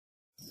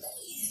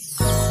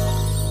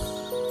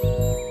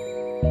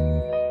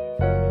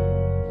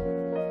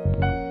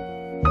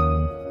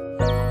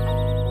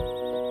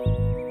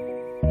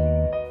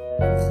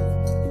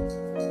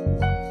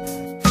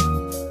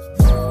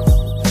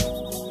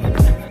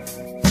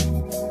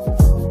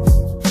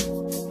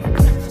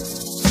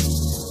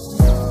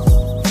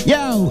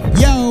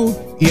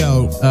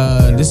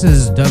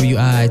This is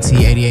WIT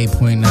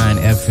 88.9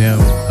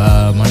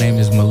 FM. My name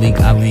is Malik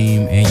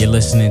Aleem, and you're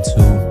listening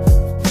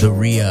to The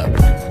Re-Up.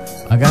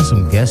 I got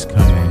some guests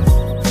coming.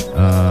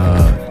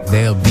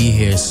 They'll be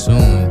here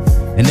soon,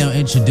 and they'll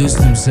introduce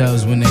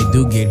themselves when they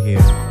do get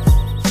here.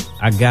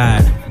 I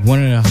got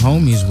one of the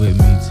homies with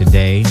me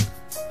today.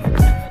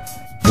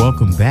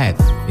 Welcome back,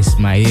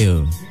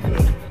 Ismail.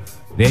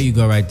 There you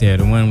go right there,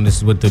 the one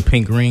with the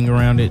pink ring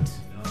around it.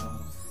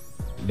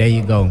 There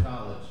you go.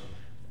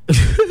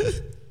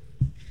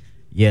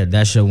 Yeah,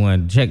 that's your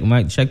one.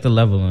 Mike, check the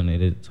level on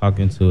it.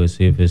 Talking to it,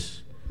 see if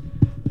it's...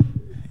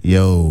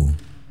 Yo,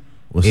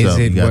 what's up?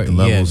 You got the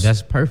levels? Yeah,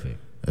 that's perfect.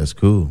 That's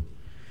cool.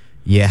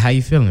 Yeah, how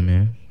you feeling,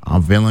 man?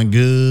 I'm feeling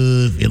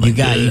good. You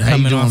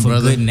coming off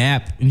a good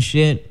nap and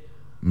shit?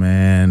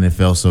 Man, it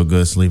felt so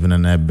good sleeping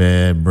in that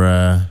bed,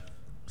 bruh.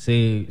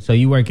 See, so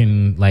you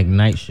working like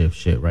night shift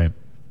shit, right?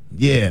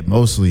 Yeah,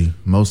 mostly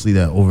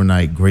that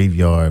overnight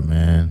graveyard,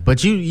 man.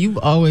 But you've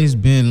always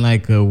been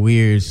like a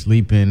weird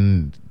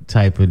sleeping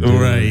type of dude.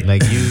 Right.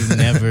 Like you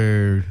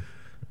never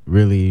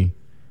really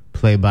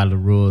play by the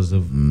rules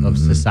of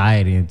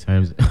society in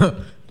terms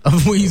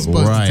of when you're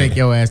supposed to take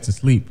your ass to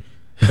sleep.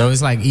 So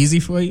it's like easy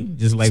for you,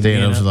 just like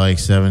staying up to like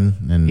 7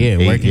 and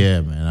 8. Working.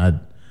 Yeah,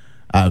 man.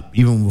 I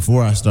even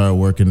before I started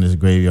working this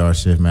graveyard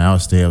shift, man, I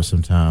would stay up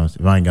sometimes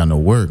if I ain't got no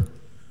work.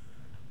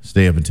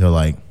 Stay up until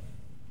like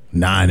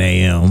 9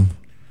 a.m.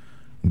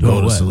 Go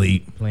to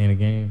sleep. Playing a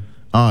game?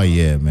 Oh,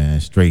 yeah, man.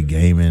 Straight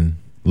gaming,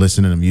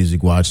 listening to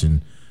music,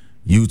 watching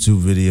YouTube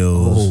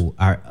videos. Oh,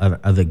 our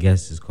other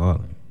guest is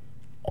calling.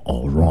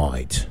 All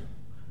right.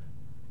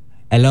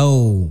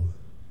 Hello.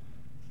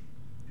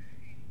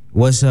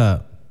 What's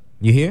up?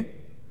 You here?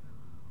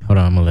 Hold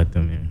on, I'm going to let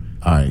them in.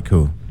 All right,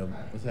 cool.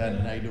 What's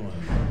happening? How you doing?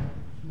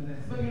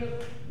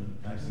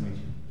 Nice to meet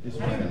you.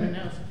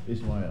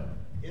 Ismail.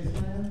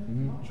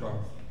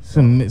 Charles.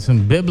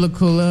 Some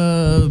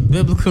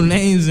biblical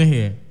names in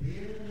here.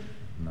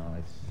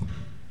 Nice.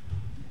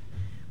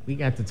 We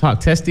got to talk.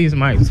 Test these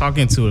mics. Talk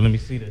into it. Let me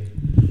see this.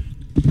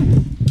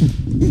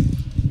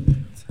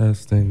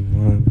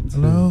 Testing 1,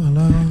 2. Hello.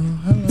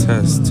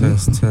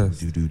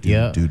 Test.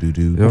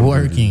 Yep.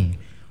 Working.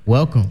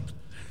 Welcome.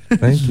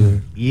 Thank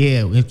you.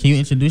 Yeah. Can you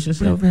introduce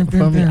yourself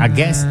for me? I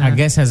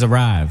guess has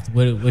arrived.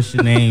 What's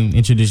your name?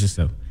 Introduce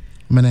yourself.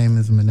 My name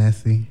is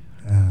Manasseh.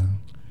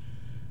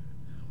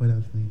 What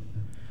else?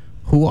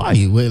 Who are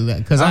you?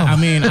 Because I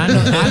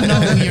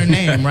know your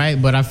name,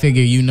 right? But I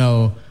figure you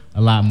know a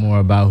lot more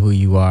about who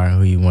you are,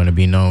 who you want to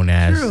be known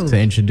as. True. To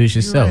introduce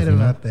yourself. You're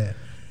right about that.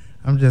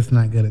 I'm just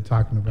not good at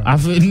talking about it. I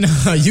feel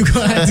no. You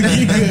gonna have to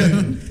get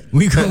good.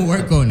 We gonna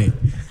work on it.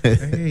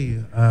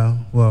 Hey,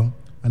 well,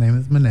 my name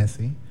is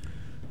Manasseh.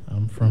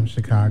 I'm from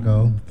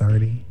Chicago. I'm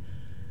 30.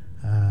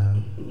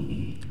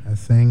 I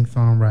sing,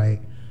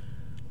 songwrite,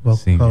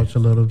 vocal coach a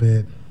little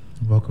bit,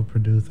 vocal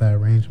produce. I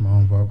arrange my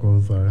own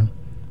vocals or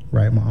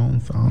write my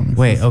own songs.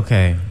 Wait,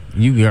 okay.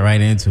 You get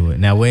right into it.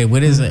 Now, wait,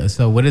 what is it?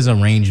 So what is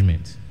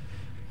arrangement?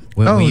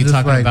 When you're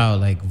talking about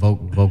like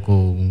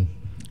vocal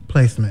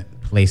placement,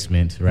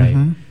 right?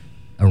 Mm-hmm.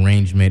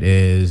 Arrangement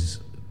is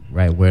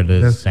right where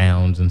the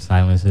sounds and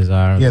silences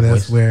are. Yeah,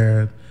 that's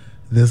where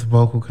this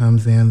vocal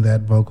comes in,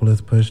 that vocal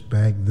is pushed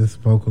back, this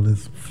vocal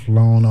is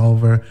flown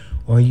over,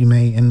 or you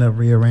may end up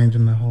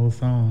rearranging the whole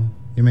song.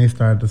 You may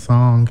start the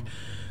song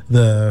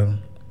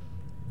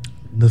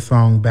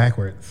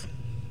backwards.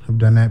 I've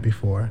done that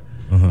before.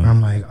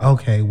 I'm like,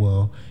 okay,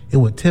 well, it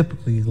would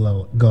typically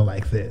go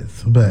like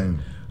this, but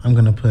I'm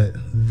going to put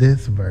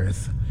this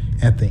verse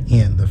at the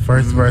end. The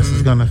first verse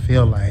is going to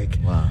feel like,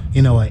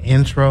 an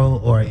intro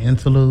or an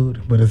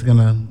interlude, but it's going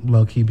to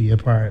low-key be a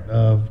part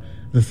of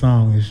the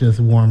song. It's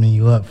just warming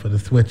you up for the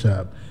switch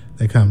up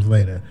that comes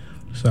later.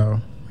 So,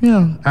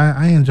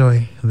 I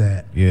enjoy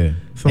that. Yeah.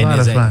 It's a lot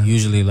of fun.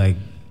 Usually like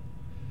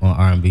on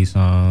R&B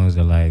songs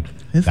or like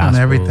it's gospel,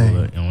 on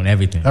everything. On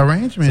everything.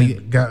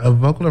 Arrangement, a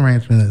vocal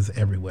arrangement is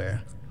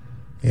everywhere.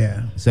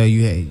 Yeah. So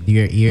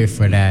your ear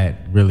for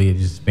that really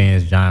just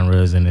spans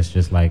genres, and it's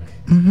just like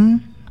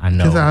I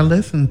know. Because I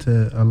listen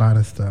to a lot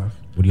of stuff.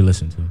 What do you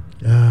listen to?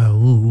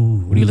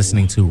 What are you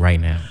listening to right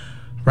now?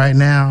 Right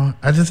now,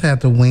 I just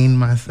had to wean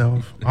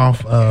myself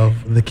off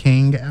of the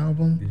King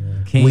album.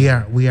 Yeah. King.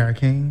 We are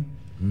King.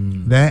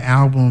 That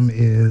album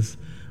is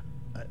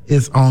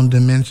its own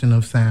dimension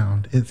of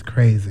sound. It's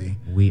crazy.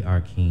 We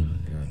Are King.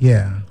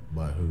 Yeah.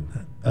 By who?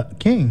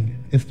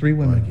 King. It's 3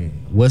 women.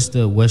 King. What's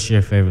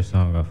your favorite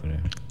song off of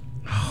there?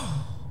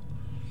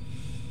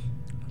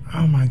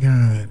 Oh my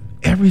God.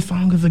 Every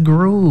song is a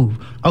groove.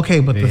 Okay,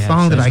 but the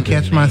song that I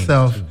catch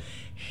myself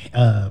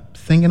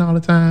singing all the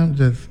time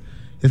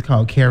it's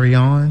called Carry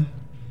On.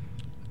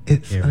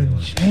 It's a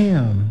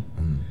jam.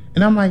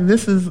 And I'm like,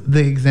 this is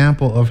the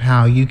example of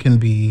how you can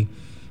be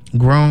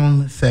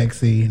grown,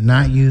 sexy,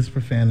 not use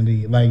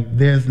profanity. Like,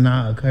 there's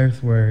not a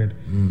curse word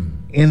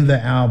in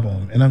the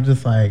album. And I'm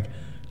just like,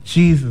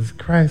 Jesus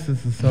Christ,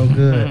 this is so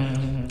good.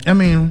 I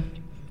mean,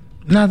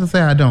 not to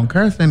say I don't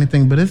curse or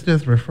anything, but it's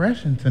just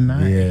refreshing to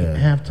not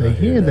have to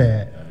hear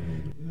that.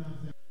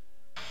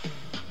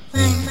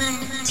 1,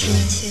 2,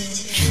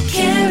 3.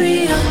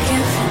 Carry on.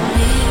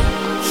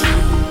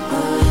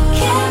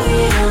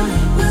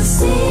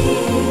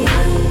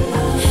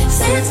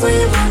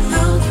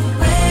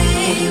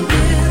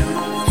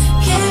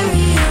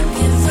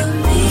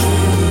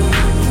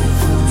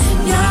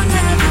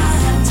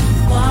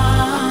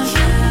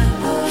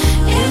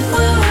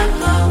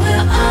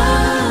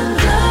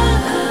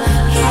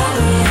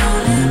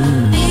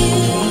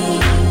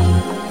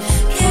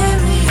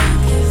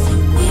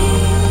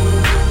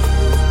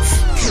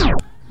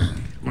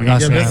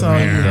 also that's have all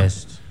a you.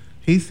 guest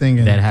He's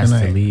singing that has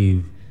tonight. to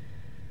leave.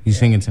 You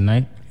singing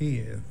tonight? He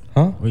is.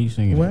 Huh? What are you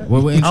singing? What?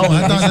 Well, I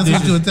thought that's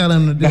what you were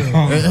telling him to do.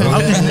 Okay,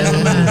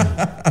 never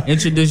mind.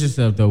 Introduce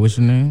yourself, though. What's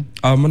your name?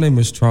 My name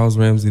is Charles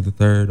Ramsey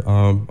III.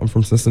 I'm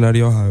from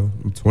Cincinnati, Ohio.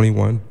 I'm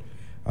 21.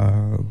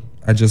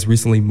 I just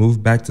recently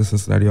moved back to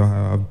Cincinnati,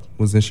 Ohio. I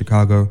was in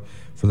Chicago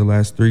for the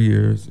last 3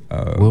 years.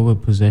 What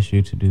would possess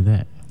you to do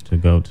that? To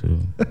go to?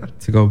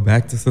 To go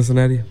back to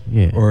Cincinnati?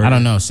 Yeah. Or, I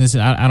don't know. Since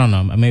I don't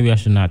know. Maybe I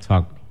should not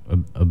talk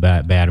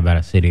bad about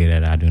a city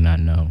that I do not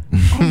know.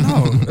 Oh,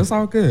 no, it's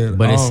all good.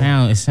 But it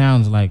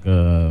sounds like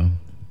I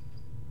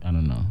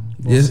don't know,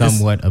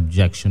 somewhat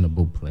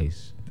objectionable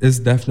place. It's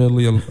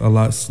definitely a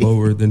lot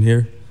slower than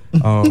here.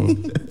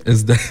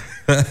 It's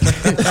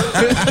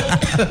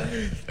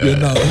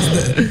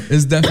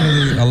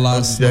definitely a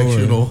lot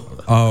slower.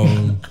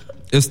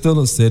 It's still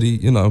a city,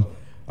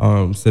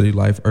 city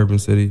life, urban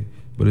city,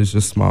 but it's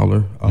just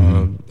smaller.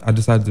 I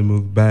decided to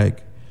move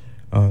back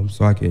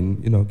so I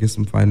can, get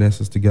some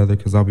finances together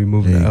because I'll be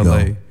moving to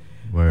LA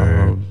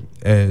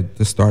at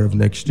the start of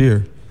next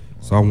year.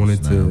 So I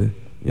wanted to,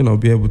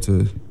 be able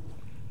to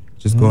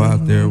just go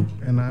out there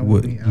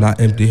with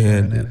not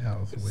empty-handed.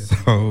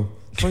 So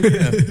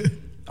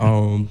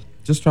yeah,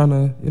 just trying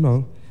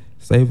to,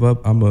 save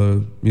up. I'm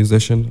a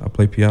musician. I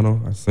play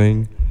piano. I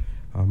sing.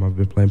 I've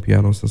been playing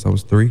piano since I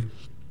was 3.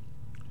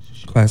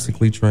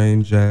 Classically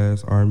trained,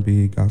 jazz,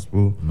 R&B,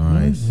 gospel,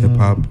 hip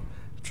hop.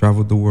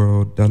 Traveled the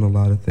world, done a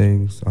lot of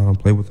things.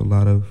 Played with a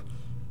lot of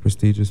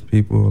prestigious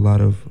people, a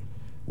lot of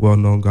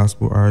well-known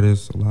gospel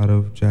artists, a lot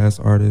of jazz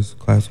artists,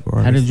 classical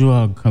artists. How did you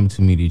all come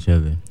to meet each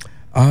other?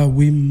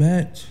 We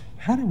met.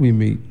 How did we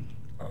meet?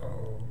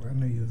 Oh, I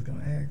knew you was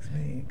gonna ask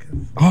me.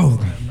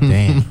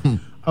 Damn.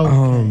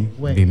 Okay,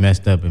 wait. Be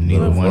messed up if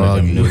neither one of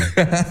them knew.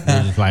 They're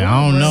just like,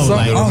 I don't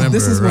know.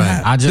 This is what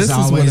happened. I just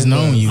always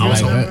known you.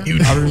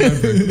 I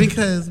remember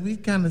because we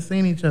kind of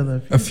seen each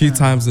other a few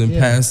times in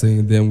passing,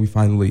 and then we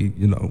finally,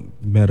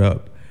 met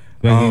up.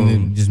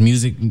 Just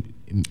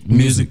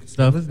music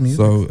stuff.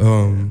 So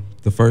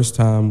the first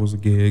time was a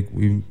gig.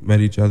 We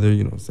met each other.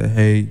 Said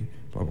hey,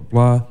 blah blah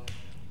blah.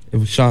 It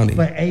was Shawnee.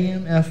 For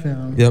AM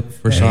FM. Yep,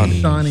 for Shawnee.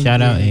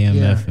 Shout out AM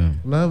FM.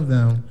 Love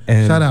them.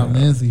 And, shout out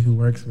Lindsay who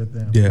works with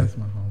them. Yeah. That's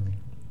my homie.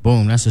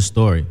 Boom, that's a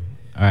story.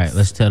 All right,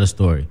 let's tell the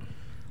story.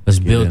 Let's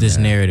build this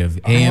narrative.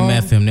 AM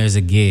FM, there's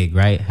a gig,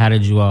 right? How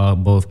did you all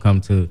both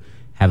come to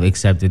have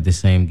accepted the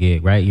same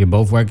gig, right? You're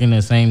both working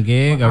the same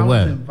gig or what?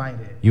 I was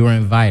invited. You were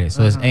invited.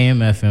 So it's AM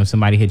FM.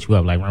 Somebody hit you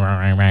up like,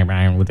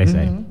 what they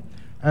say?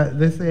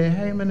 They said,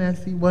 hey,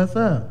 Manasseh, what's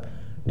up?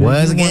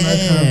 What's good? Want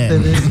to come to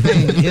this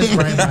thing? It's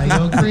right by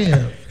your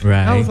crib.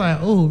 Right. I was like,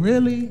 oh,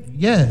 really?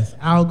 Yes,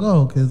 I'll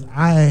go because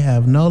I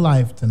have no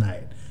life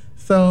tonight.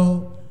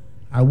 So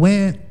I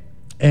went,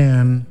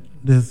 and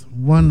this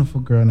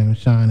wonderful girl named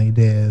Shawnee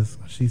Des,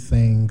 she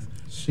sings.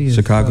 She is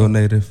Chicago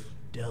native.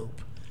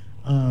 Dope.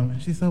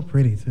 She's so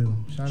pretty too.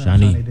 Shout out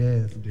Shawnee. Shawnee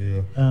Des.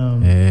 Yeah.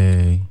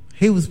 Hey.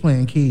 He was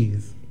playing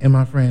keys, and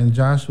my friend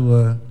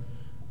Joshua,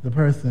 the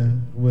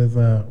person, was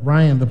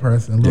Ryan the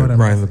person. Lord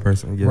Ryan the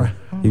person. Yeah,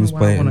 he was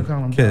playing. I want to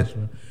call him Kid.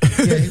 Joshua.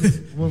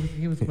 Yeah,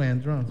 he was playing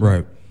drums.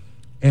 Right.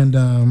 And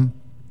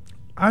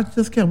I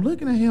just kept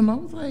looking at him. I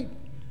was like,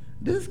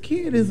 this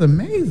kid is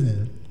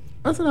amazing.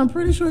 I said, I'm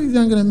pretty sure he's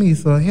younger than me.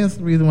 So hence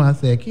the reason why I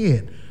said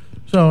kid.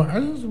 So I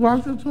just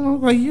walked up to him. I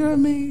was like, you're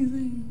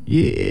amazing.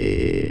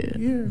 Yeah.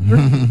 You're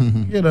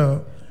great.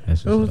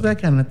 That's it was that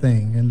kind of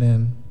thing. And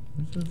then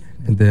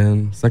And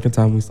then second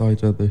time we saw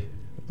each other.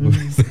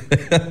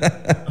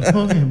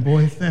 Oh, and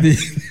boys, It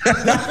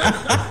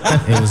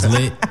was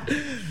lit.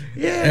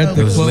 Yeah, It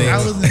was lit. I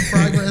was in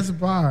Progress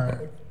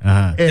Bar.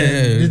 Uh-huh.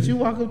 And did you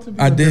walk up to me?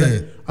 I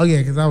did. Oh yeah,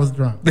 because I was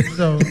drunk.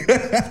 So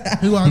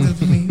he walked up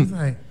to me. He's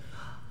like,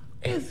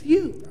 "It's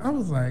you." I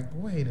was like,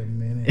 "Wait a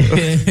minute."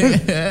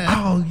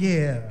 Oh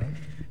yeah,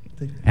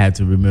 Had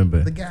to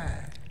remember. the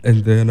guy.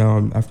 And then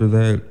after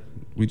that,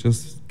 we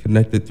just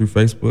connected through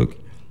Facebook.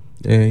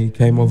 And he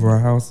came over our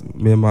house,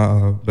 me and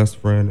my best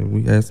friend, and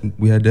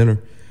we had dinner.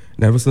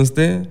 And ever since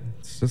then,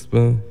 it's just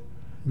been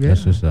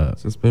That's what's up.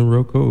 it's just been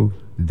real cool.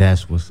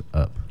 That's what's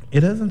up. It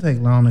doesn't take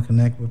long to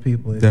connect with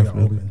people if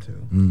Definitely. you're open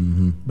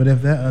to. But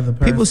if that other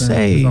person People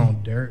say- is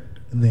on dirt,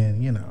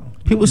 then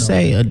People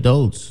say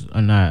adults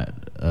are not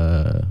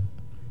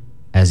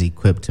as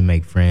equipped to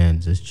make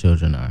friends as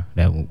children are.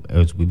 That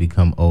as we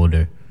become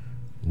older,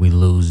 we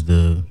lose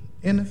the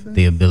innocence.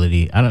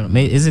 ability. I don't know.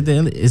 Is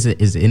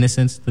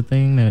innocence the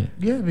thing that?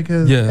 Yeah,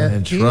 because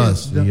And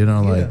trust,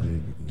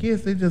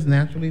 kids, they just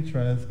naturally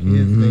trust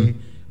kids.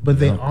 But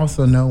they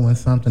also know when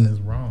something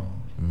is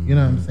wrong. You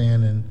know what I'm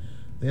saying, and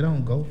they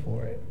don't go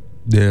for it.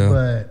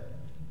 Yeah.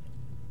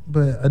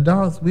 But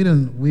adults,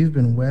 we've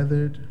been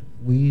weathered.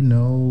 We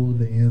know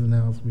the ins and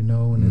outs. We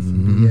know when it's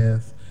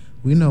BS.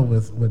 We know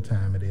what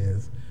time it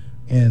is,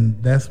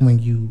 and that's when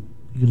you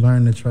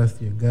learn to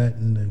trust your gut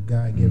and the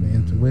God-given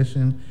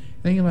intuition.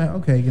 And you're like,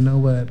 okay, you know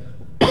what?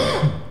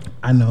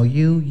 I know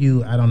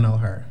you. I don't know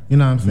her. You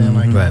know what I'm saying?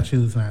 Like, I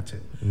choose not to.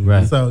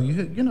 Right. So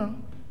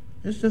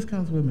it just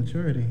comes with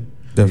maturity.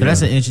 So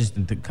that's an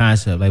interesting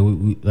concept. Like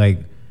we like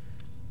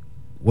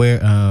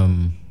where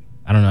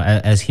I don't know.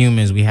 As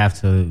humans, we have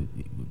to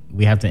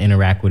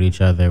interact with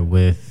each other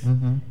with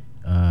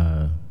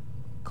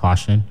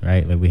caution,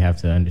 right? Like we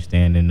have to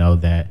understand and know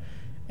that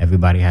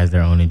everybody has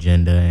their own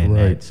agenda, and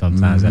that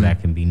sometimes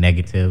that can be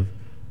negative.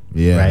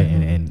 Yeah, right.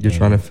 And you're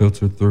trying to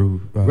filter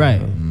through.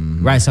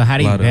 Right. So how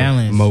do you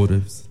balance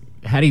motives?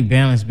 How do you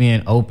balance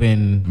being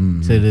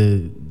open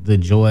to the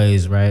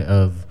joys, right,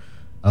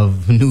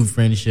 of new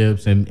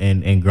friendships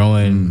and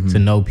growing to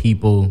know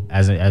people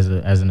as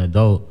an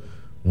adult,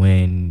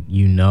 when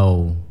you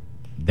know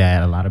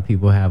that a lot of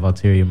people have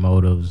ulterior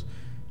motives,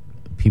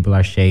 people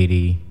are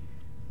shady,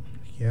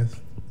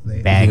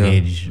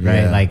 baggage,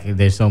 right? Like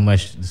there's so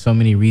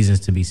many reasons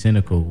to be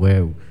cynical.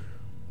 Where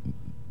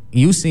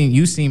you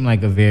seem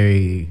like a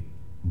very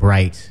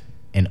bright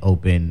and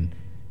open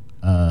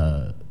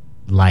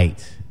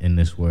light in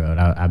this world.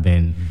 I've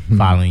been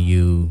following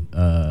you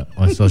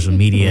on social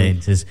media,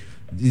 and just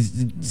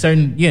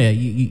certain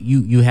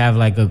you have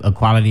like a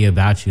quality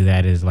about you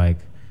that is like,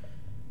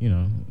 you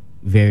know,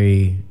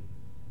 very,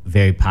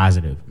 very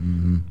positive.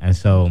 And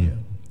so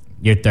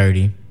you're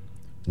 30.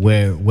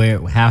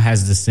 How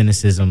has the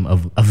cynicism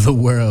of the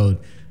world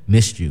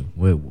missed you?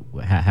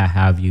 How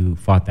have you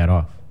fought that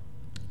off?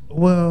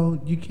 Well,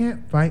 you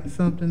can't fight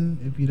something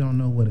if you don't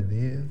know what it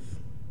is.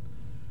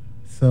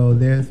 So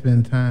there's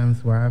been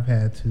times where I've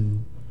had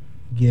to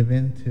give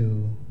in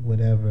to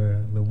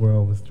whatever the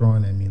world was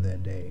throwing at me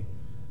that day.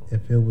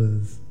 If it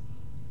was,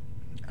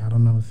 I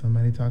don't know,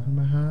 somebody talking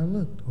about how I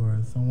looked, or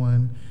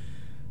someone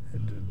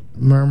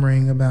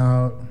murmuring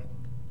about,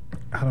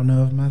 I don't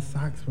know, if my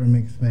socks were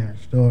mixed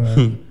matched, or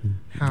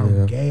how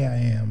gay I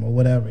am, or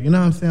whatever. You know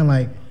what I'm saying?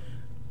 Like,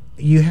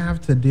 you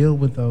have to deal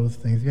with those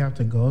things. You have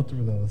to go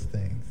through those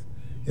things.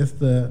 It's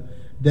the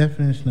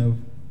definition of,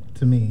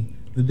 to me,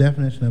 the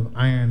definition of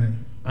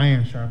iron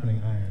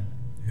sharpening iron.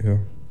 Yeah.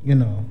 You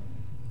know,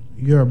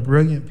 you're a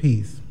brilliant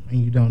piece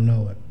and you don't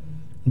know it.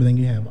 But then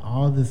you have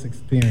all this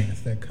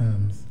experience that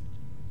comes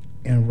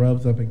and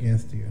rubs up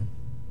against you.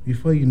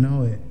 Before you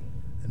know it,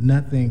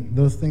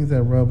 those things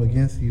that rub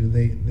against you,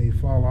 they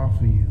fall off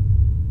of you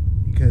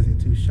because you're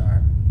too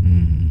sharp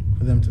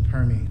for them to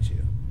permeate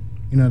you.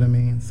 You know what I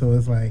mean? So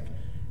it's like,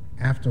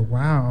 after a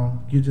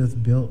while, you're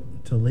just built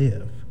to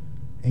live,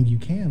 and you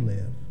can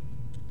live.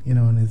 You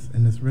know,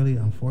 and it's really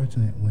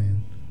unfortunate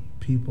when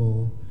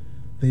people,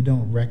 they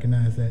don't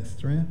recognize that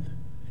strength,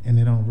 and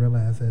they don't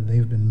realize that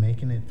they've been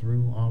making it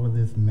through all of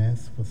this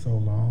mess for so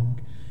long,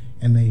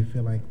 and they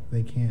feel like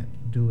they can't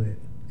do it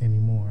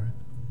anymore.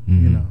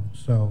 You know,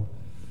 so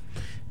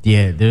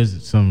yeah,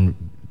 there's some,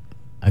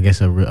 I guess,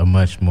 a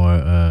much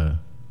more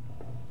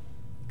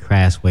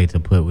crass way to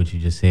put what you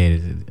just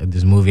said.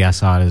 This movie I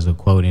saw, there's a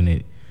quote in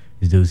it.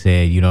 This dude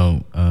said, "You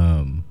don't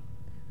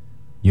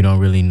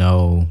really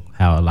know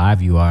how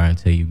alive you are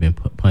until you've been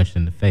punched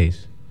in the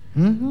face."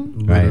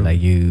 Right?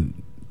 Like you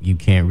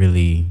can't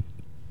really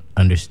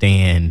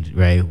understand,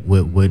 right,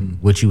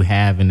 what you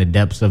have in the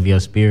depths of your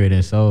spirit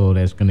and soul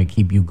that's gonna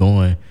keep you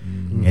going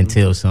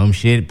until some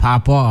shit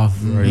pop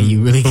off, and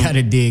you really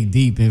gotta dig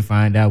deep and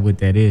find out what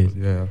that is.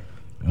 You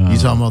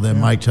talking about that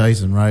Mike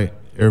Tyson, right?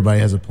 Everybody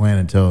has a plan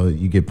until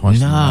you get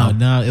punched.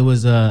 No, it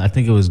was I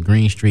think it was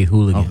Green Street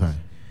Hooligans. Okay.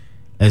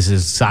 It's a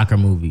soccer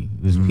movie.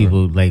 There's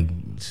people like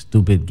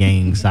stupid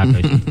gang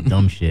soccer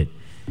dumb shit.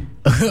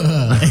 But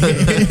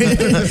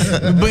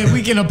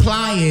we can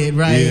apply it,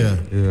 right?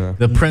 Yeah.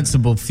 The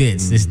principle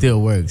fits. It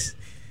still works.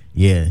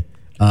 Yeah.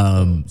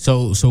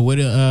 So what?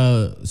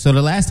 So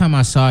the last time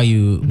I saw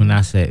you,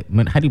 Manasseh,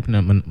 how do you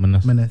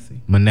pronounce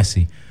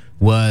Manasseh,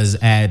 was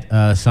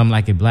at Some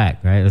Like It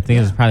Black, right? I think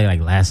it was probably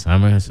like last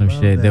summer or some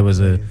shit. There was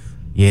a.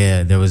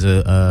 I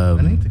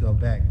need to go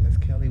back. Miss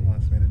Kelly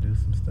wants me to do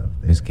some stuff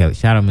there. Miss Kelly,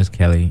 shout out Miss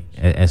Kelly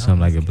at Some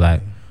Like It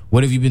Black.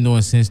 What have you been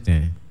doing since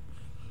then?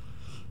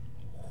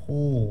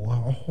 Oh,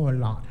 a whole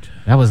lot.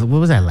 What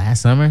was that,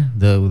 last summer?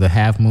 The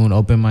Half Moon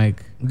open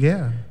mic?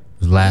 Yeah. It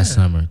was last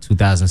summer,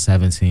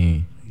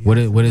 2017. Yes,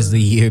 what has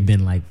the year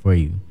been like for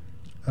you?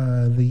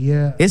 The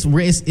year, it's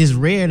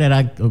rare that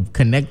I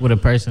connect with a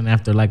person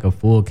after like a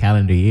full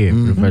calendar year for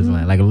the first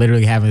time. Like I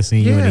literally haven't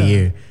seen you in a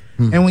year.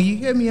 And when you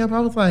hit me up,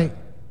 I was like,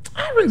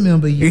 I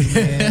remember you,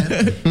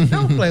 man.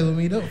 Don't play with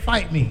me. Don't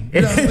fight me.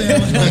 You know what I'm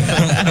saying?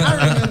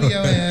 I remember your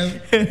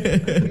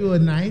ass. You were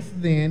nice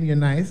then. You're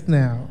nice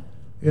now.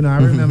 You know, I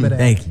remember that.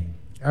 Thank you.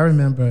 I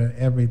remember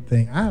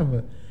everything.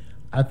 I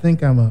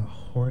think I'm a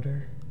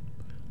hoarder.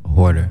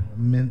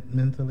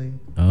 Mentally.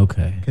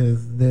 Okay.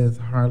 Because there's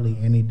hardly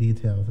any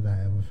details that I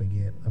ever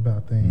forget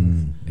about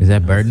things. Is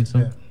that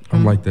burdensome?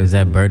 I'm like that. Is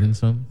that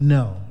burdensome?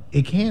 No,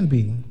 it can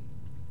be.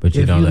 But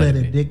you don't let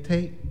it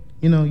dictate.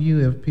 You know,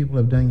 if people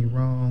have done you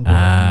wrong.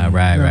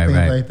 Right.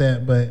 Things like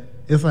that. But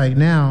it's like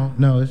now,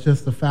 no, it's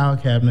just the file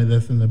cabinet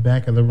that's in the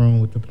back of the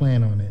room with the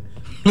plan on it.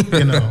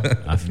 You know.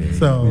 I feel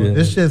so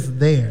it's just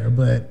there,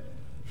 but.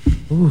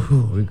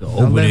 Ooh, we can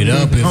open it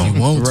up if you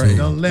want to.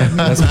 Don't let me.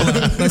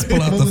 Let's pull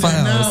out the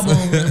files.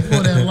 And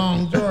pull that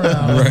long drawer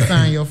out and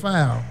sign your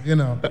file. You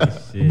know, but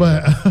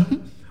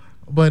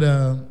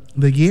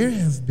The year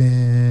has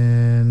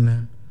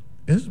been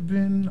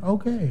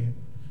okay.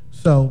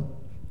 So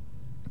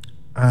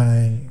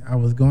I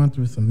was going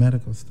through some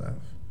medical stuff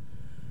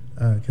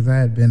because I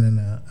had been in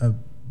a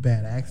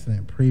bad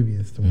accident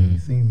previous to when you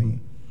see me.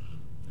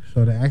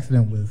 So the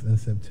accident was in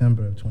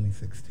September of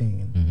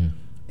 2016,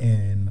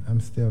 and I'm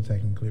still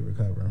technically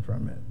recovering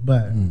from it,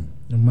 but I'm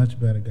much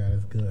better. God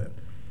is good.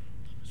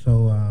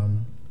 So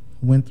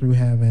went through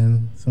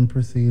having some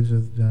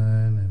procedures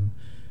done and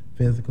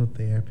physical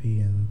therapy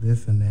and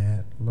this and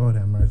that. Lord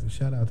have mercy.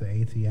 Shout out to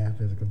ATI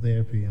Physical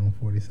Therapy on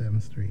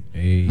 47th Street.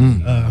 Hey.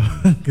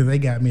 Because they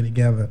got me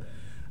together.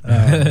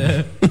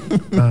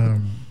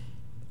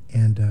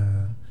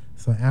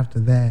 So after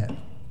that,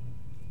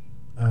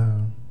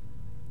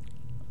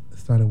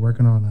 started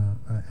working on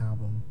an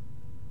album.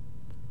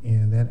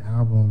 And that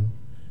album,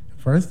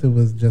 first it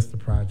was just a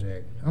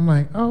project. I'm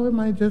like, oh, it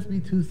might just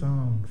be 2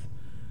 songs.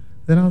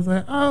 Then I was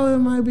like, oh, it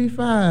might be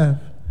 5.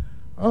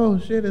 Oh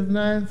shit, it's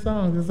 9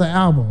 songs. It's an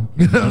album.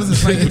 You know, it's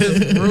just like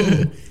this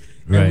groove.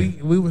 Right.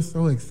 And we were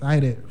so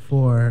excited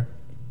for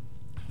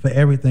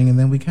everything, and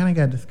then we kind of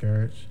got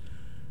discouraged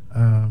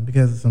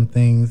because of some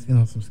things, you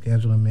know, some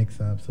scheduling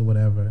mix-ups or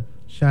whatever.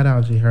 Shout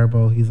out G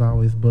Herbo. He's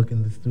always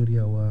booking the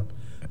studio up.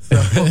 So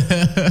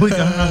we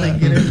can hardly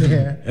get in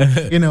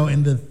there, you know,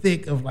 in the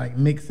thick of like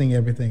mixing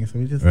everything. So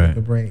we just took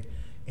a break.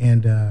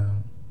 And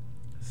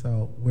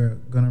so we're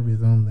going to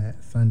resume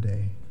that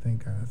Sunday.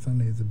 Thank God.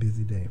 Sunday is a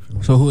busy day for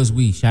me. So who is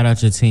we? Shout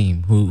out your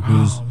team.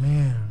 Who's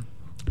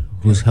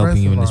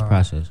helping you in this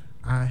process?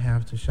 I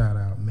have to shout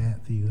out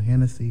Matthew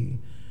Hennessy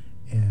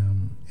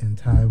and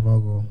Ty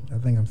Vogel. I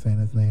think I'm saying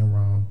his name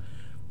wrong.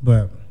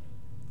 But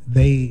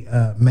they,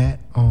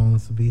 Matt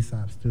owns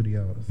VSOP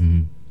Studios.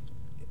 Mm-hmm.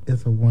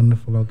 It's a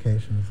wonderful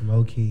location. It's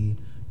low-key.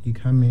 You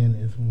come in,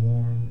 it's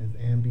warm, it's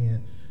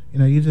ambient. You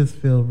know, you just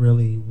feel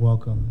really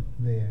welcome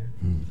there.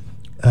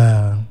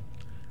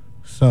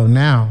 So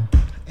now,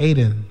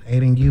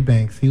 Aiden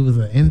Eubanks, he was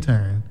an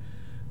intern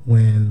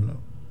when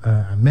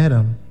I met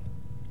him,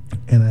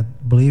 and I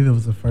believe it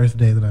was the first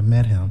day that I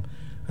met him.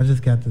 I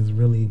just got this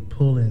really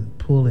pulling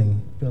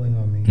feeling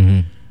on me.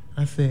 Mm-hmm.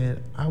 I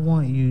said, I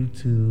want you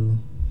to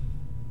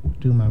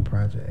do my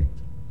project.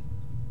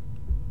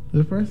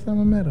 The first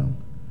time I met him.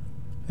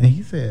 And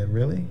he said,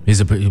 really? He's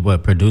a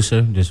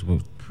producer?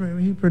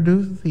 He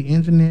produces, he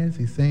engineers,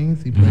 he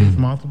sings, he plays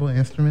multiple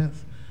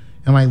instruments.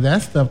 And like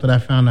that stuff that I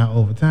found out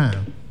over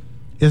time.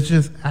 It's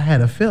just, I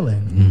had a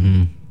feeling.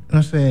 Mm-hmm. And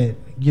I said,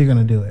 you're going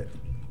to do it.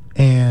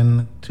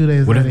 And 2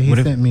 days later, he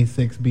sent me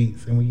 6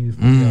 beats and we used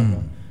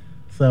together.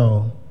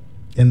 So,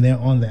 and they're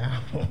on the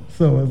album.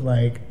 So it's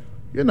like,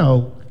 you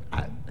know,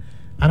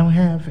 I don't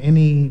have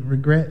any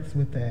regrets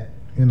with that,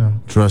 you know.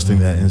 Trusting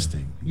that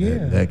instinct.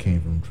 Yeah. That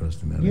came from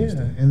trusting that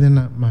instinct. And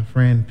then my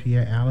friend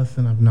Pierre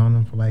Allison, I've known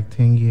him for like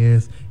 10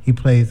 years. He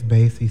plays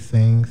bass, he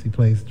sings, he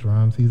plays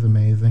drums. He's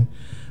amazing.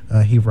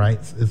 He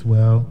writes as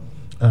well.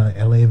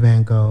 L.A.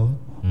 Van Gogh,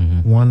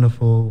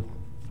 wonderful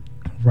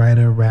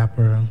writer,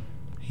 rapper.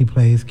 He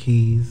plays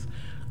keys.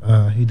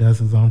 He does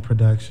his own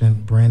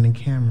production. Brandon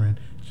Cameron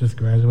just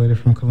graduated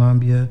from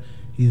Columbia.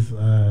 He's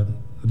a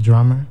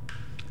drummer.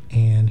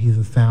 And he's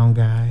a sound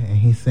guy, and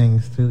he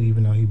sings too,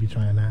 even though he be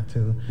trying not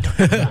to.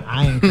 But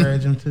I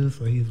encourage him to,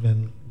 so he's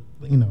been,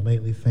 you know,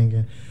 lately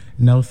singing.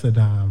 No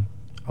Saddam,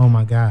 oh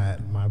my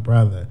God, my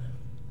brother.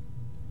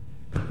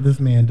 This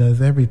man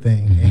does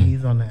everything, and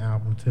he's on the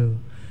album too.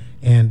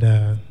 And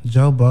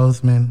Joe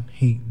Bozeman,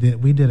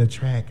 we did a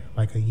track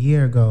like a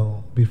year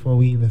ago before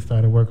we even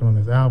started working on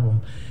this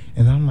album,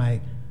 and I'm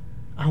like,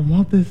 I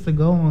want this to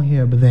go on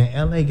here, but then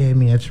LA gave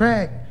me a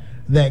track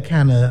that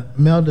kind of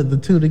melded the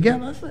two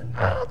together. I said,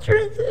 I'll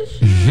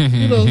transition.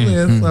 You know what I'm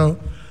saying? So,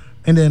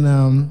 and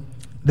then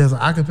there's an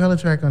acapella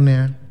track on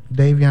there.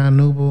 Davion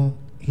Newble,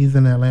 he's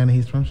in Atlanta.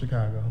 He's from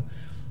Chicago.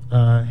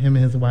 Him and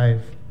his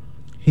wife.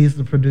 He's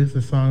the producer,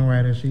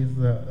 songwriter. She's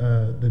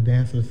the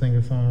dancer,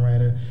 singer,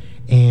 songwriter.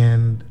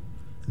 And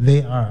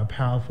they are a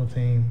powerful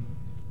team.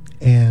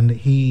 And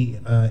he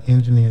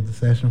engineered the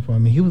session for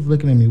me. He was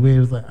looking at me weird. He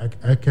was like,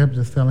 I kept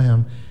just telling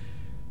him,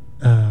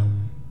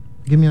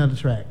 give me another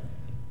track.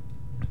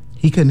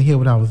 He couldn't hear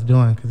what I was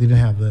doing because he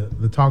didn't have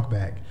the talk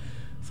back.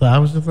 So I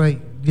was just like,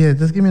 yeah,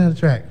 just give me another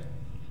track.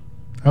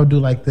 I would do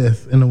like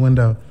this in the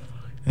window.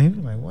 And he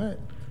was like, what?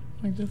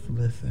 I'm like, just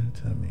listen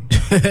to me.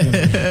 You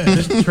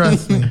know, just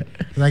trust me.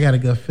 Because I got a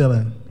good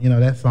feeling. You know,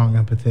 that song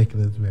in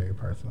particular is very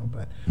personal.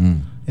 But,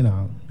 you know,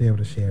 I'll be able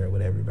to share it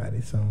with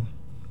everybody. So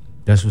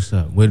that's what's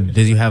up. Did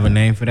you have a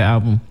name for the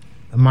album?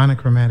 A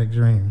Monochromatic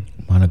Dream.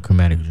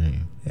 Monochromatic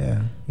Dream.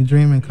 Yeah. You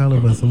dream in color,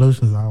 but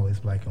solutions are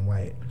always black and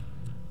white.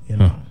 You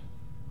know.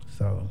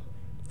 So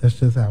that's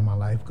just how my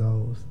life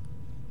goes.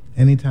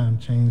 Anytime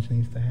change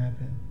needs to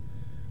happen,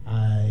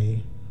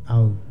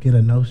 I'll get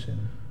a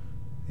notion.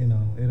 You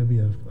know, it'll be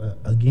a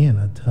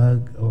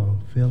tug or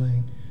a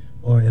feeling,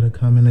 or it'll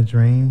come in a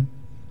dream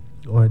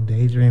or a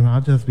daydream.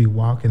 I'll just be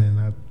walking and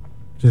I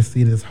just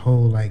see this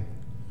whole like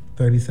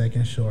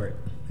 30-second short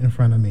in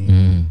front of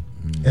me,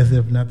 as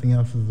if nothing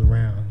else is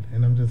around,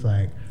 and I'm just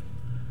like,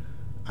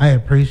 I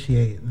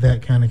appreciate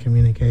that kind of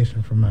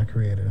communication from my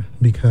creator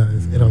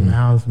because it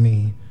allows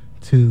me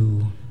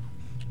to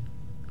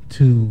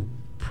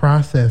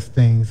process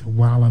things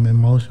while I'm in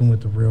motion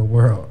with the real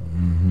world.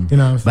 You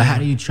know what I'm saying? But how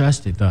do you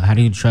trust it though? How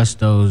do you trust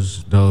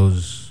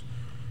those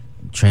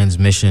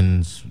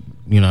transmissions?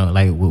 You know,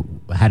 like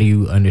how do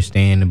you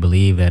understand and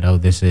believe that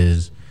this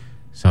is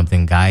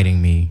something guiding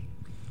me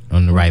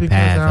on the right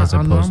path as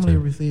opposed to? I normally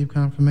receive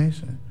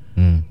confirmation.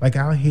 Like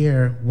I'll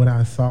hear what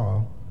I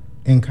saw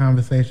in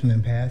conversation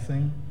in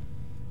passing,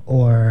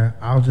 or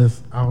I'll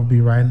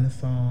be writing a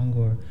song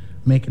or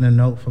making a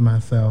note for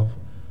myself,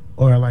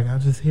 or like I'll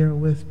just hear a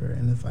whisper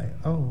and it's like,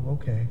 oh,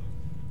 okay.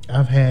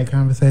 I've had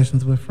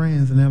conversations with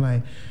friends and they're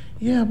like,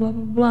 yeah, blah,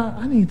 blah,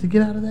 blah, I need to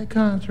get out of that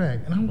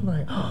contract. And I'm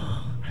like,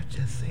 oh, I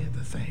just said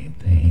the same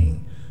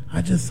thing.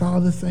 I just saw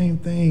the same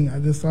thing. I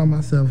just saw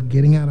myself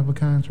getting out of a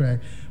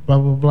contract, blah,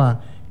 blah, blah.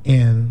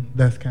 And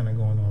that's kind of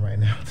going on right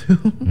now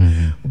too.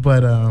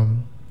 But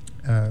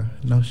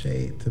no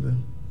shade to the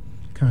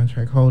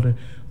contract holder.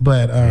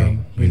 But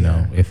you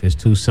know, if it's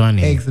too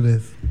sunny,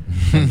 Exodus.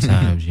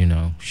 Sometimes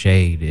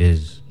shade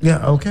is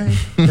okay.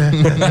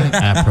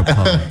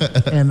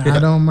 apropos. And I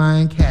don't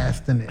mind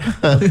casting it.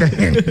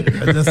 Okay,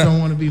 I just don't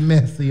want to be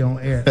messy on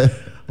air.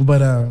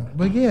 But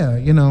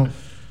yeah,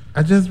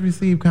 I just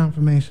receive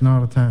confirmation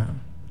all the time.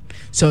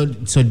 So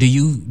do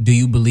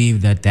you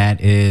believe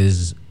that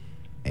is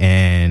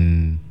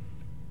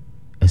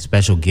a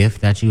special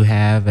gift that you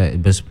have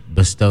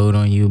bestowed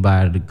on you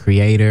by the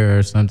creator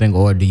or something,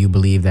 or do you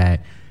believe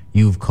that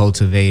you've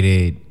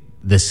cultivated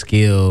the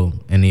skill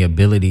and the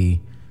ability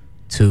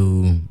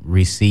to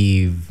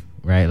receive,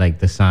 right, like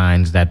the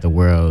signs that the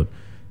world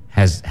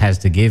has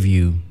to give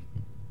you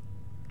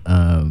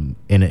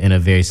in a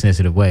very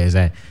sensitive way? Is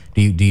that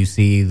do you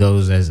see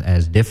those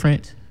as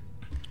different?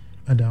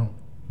 I don't.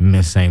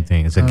 The same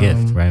thing. It's a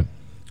gift, right?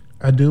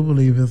 I do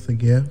believe it's a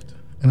gift,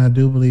 and I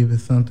do believe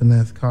it's something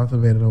that's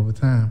cultivated over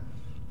time.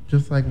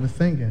 Just like with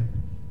singing.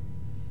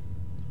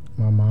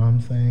 My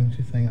mom sang,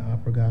 she sang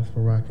opera,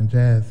 gospel, rock, and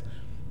jazz.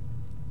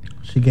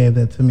 She gave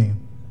that to me.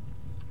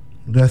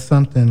 That's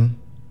something,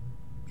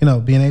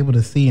 being able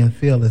to see and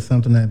feel is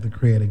something that the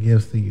Creator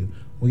gives to you.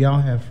 We all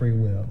have free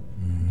will.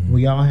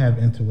 We all have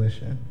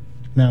intuition.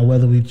 Now,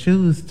 whether we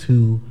choose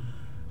to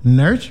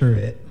nurture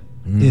it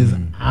is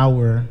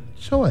our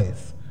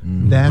choice.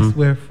 That's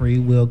where free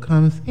will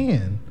comes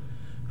in.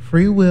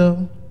 Free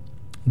will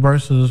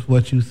versus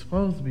what you're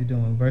supposed to be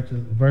doing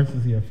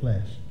versus your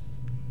flesh.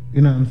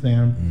 You know what I'm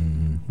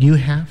saying? You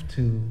have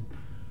to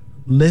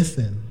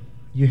listen.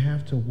 You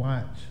have to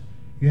watch.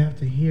 You have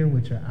to hear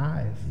with your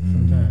eyes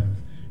sometimes.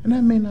 And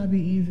that may not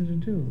be easy to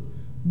do,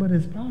 but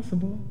it's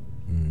possible.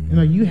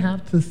 You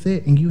have to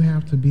sit and you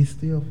have to be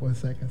still for a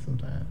second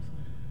sometimes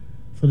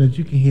so that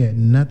you can hear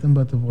nothing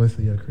but the voice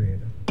of your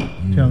Creator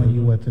telling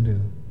you what to do.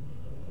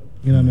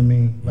 You know what I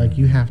mean? Like,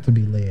 you have to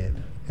be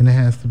led, and it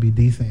has to be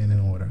decent and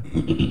in order.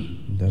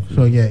 Definitely.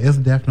 So, yeah, it's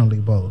definitely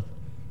both.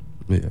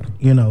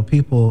 Yeah.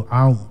 People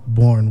are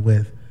born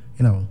with,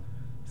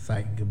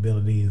 psychic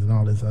abilities and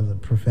all this other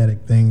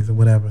prophetic things or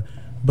whatever,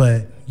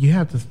 but you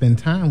have to spend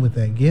time with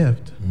that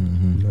gift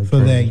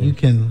so that you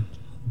can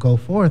go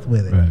forth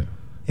with it. Right.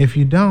 If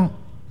you don't,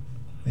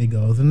 it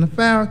goes in the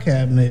file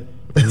cabinet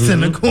that's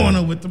in the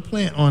corner with the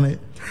plant on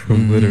it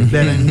that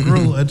done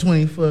grew a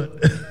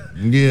 20-foot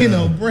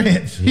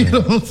branch. You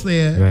know what I'm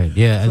saying? Right.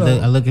 Yeah. So,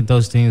 I look at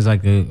those things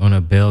like on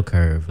a bell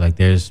curve. Like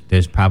there's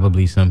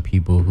probably some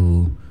people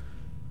who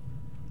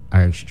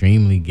are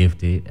extremely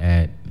gifted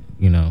at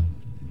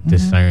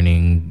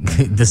discerning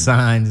the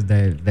signs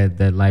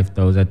that life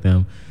throws at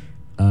them.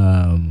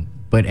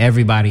 But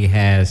everybody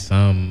has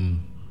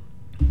some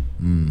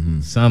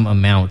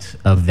amount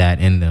of that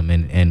in them,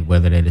 and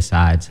whether they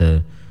decide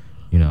to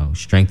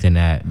strengthen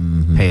that,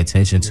 pay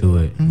attention to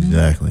it,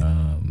 Exactly.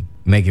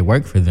 make it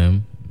work for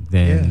them,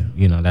 then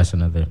that's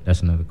another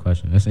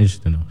question. That's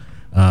interesting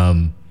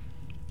though.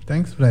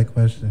 Thanks for that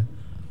question.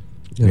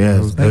 Yeah,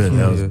 that was good.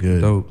 That was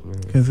good.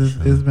 Because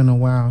it's been a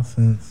while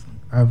since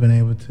I've been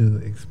able to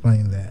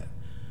explain that.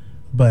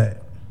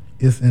 But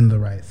it's in the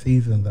right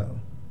season, though.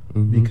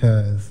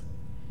 Because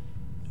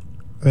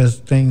as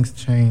things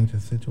change,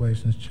 as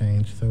situations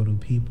change, so do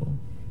people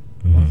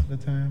most of the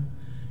time.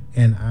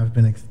 And I've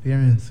been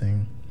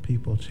experiencing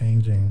people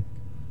changing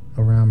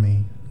around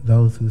me,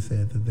 those who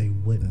said that they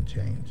wouldn't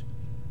change.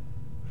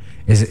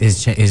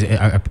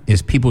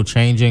 Is people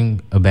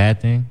changing a bad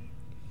thing?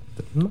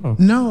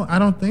 No, I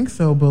don't think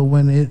so. But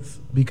when it's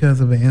because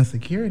of an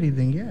insecurity,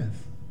 then yes.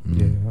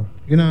 Yeah.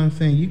 You know what I'm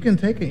saying? You can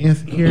take an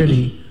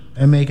insecurity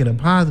and make it a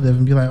positive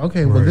and be like,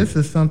 okay, well, this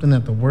is something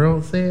that the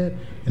world said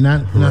and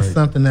not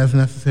something that's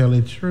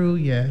necessarily true.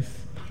 Yes.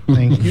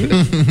 Thank you.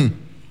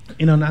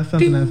 Not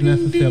something that's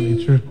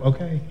necessarily true.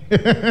 Okay.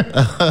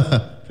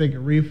 Take a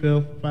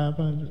refill for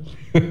 500.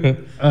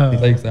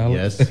 Thanks,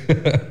 Alex. Yes.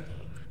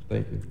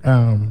 Thank you.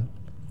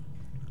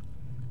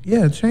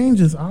 Yeah,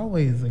 change is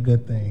always a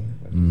good thing.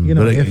 But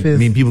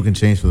people can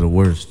change for the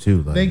worse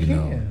too. Like, they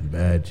can.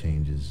 Bad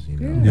changes.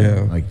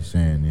 Yeah. Like you're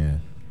saying. Yeah.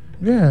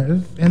 Yeah,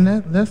 and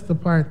that's the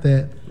part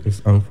that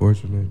It's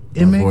unfortunate.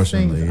 It makes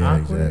things yeah,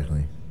 awkward.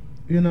 Exactly.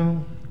 You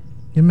know,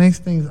 it makes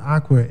things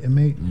awkward. It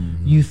make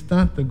you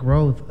stunt the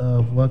growth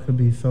of what could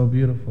be so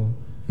beautiful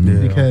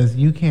because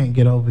you can't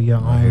get over your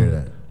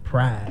own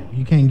pride.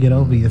 You can't get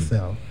over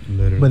yourself.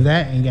 Literally. But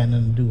that ain't got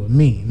nothing to do with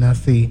me. Now,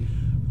 see,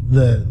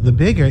 the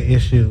bigger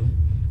issue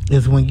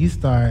is when you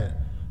start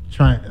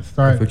trying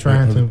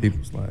to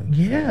people's lives.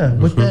 Yeah,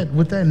 with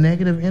that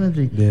negative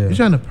energy, you're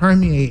trying to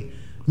permeate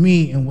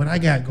me and what I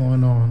got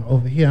going on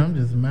over here. I'm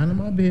just minding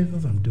my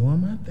business. I'm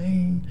doing my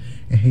thing,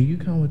 and here you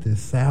come with this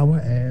sour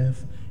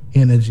ass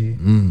energy,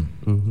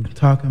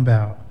 talking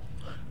about,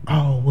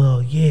 oh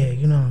well, yeah,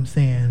 you know what I'm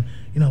saying.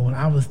 You know, when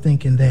I was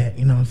thinking that,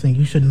 you know what I'm saying,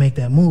 you shouldn't make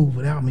that move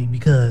without me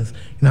because, you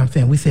know what I'm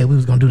saying, we said we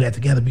was gonna do that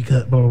together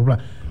because blah blah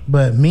blah.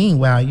 But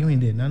meanwhile, you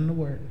ain't did none of the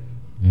work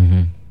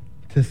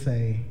to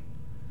say,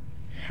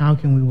 how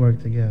can we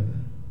work together?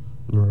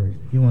 Right.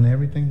 You want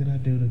everything that I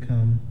do to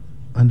come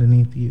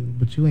underneath you,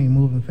 but you ain't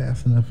moving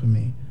fast enough for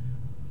me.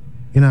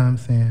 You know what I'm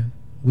saying?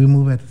 We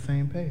move at the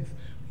same pace.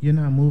 You're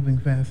not moving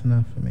fast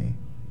enough for me.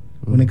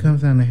 When it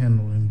comes down to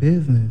handling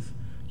business,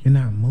 you're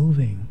not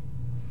moving.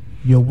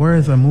 Your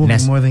words are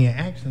moving more than your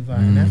actions are,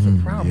 and that's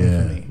a problem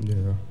for me.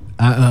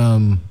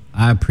 Yeah.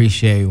 I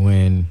appreciate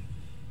when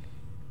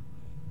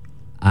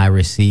I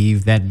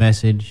receive that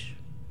message,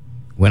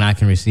 when I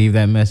can receive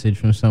that message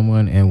from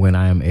someone, and when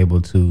I am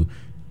able to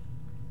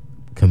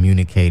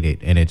communicate it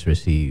and it's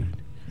received.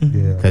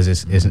 Yeah. Because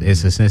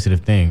it's a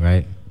sensitive thing,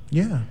 right?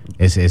 Yeah.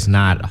 It's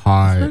not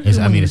hard. It's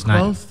close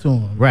not to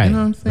them. right. You know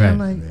what I'm saying?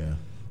 Right. Like,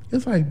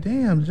 it's like,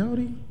 damn,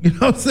 Jody. You know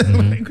what I'm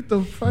saying? Like, what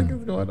the fuck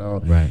is going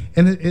on? Right.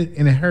 And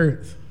it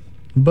hurts.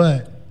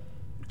 But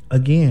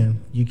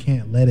again, you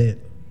can't let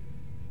it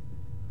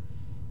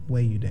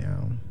weigh you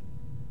down.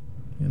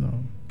 You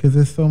know, because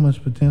there's so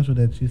much potential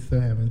that you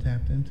still haven't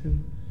tapped into.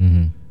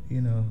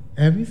 You know,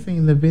 have you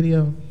seen the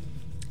video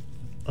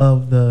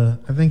of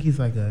I think he's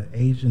like an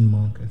Asian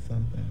monk or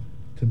something,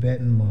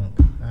 Tibetan monk,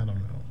 I don't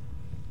know.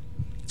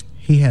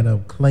 He had a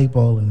clay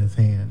bowl in his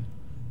hand,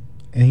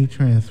 and he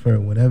transferred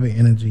whatever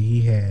energy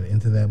he had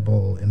into that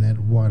bowl, and that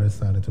water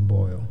started to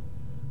boil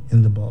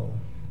in the bowl.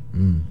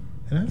 And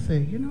I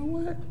said, you know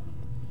what?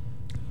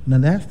 Now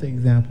that's the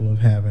example of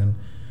having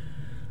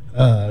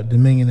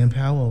dominion and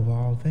power over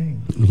all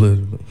things.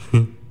 Literally.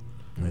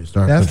 You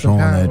start controlling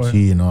that chi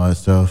and all that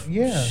stuff.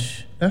 Yeah,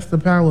 that's the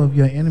power of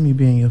your enemy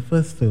being your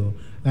footstool.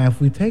 Now,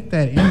 if we take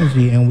that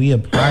energy and we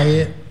apply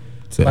it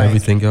to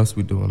everything else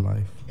we do in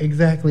life.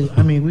 Exactly.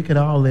 I mean, we could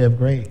all live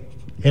great.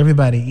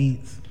 Everybody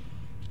eats,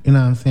 you know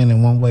what I'm saying,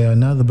 in one way or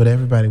another, but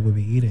everybody would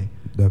be eating.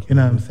 Definitely. You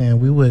know what I'm saying?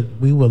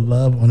 We would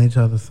love on each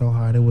other so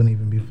hard it wouldn't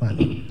even be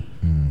funny.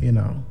 You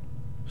know.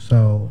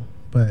 So,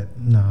 but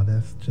no,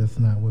 that's just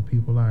not what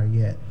people are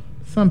yet.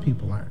 Some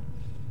people aren't.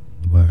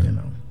 Word. You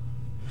know.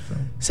 So.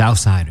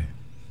 Southsider.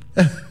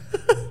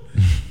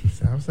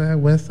 South side,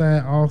 west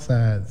side, all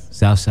sides.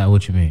 Southside,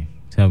 what you mean?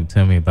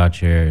 Tell me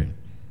about your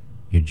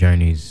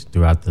journeys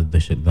throughout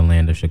the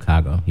land of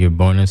Chicago. You're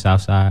born in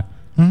Southside?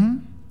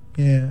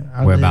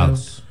 Yeah.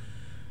 Whereabouts?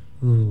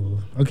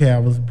 Okay, I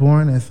was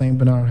born at St.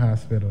 Bernard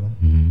Hospital.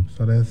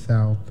 So that's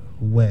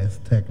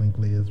southwest,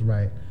 technically, is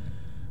right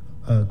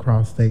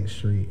across State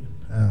Street.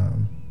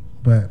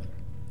 But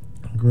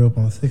I grew up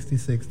on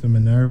 66th and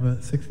Minerva,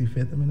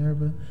 65th and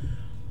Minerva,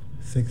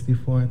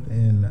 64th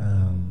in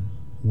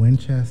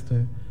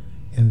Winchester.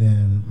 And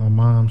then my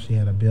mom, she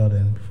had a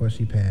building before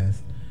she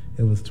passed.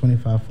 It was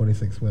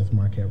 2546 West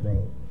Marquette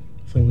Road.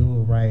 So we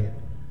were right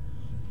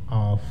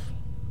off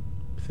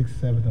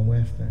 67th and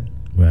Western.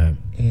 Right.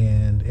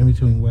 And in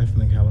between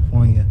Western and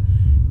California.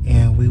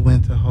 And we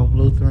went to Hope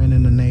Lutheran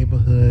in the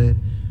neighborhood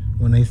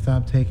when they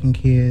stopped taking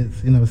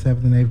kids, 7th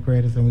and 8th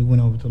graders, and we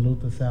went over to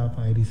Luther South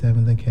on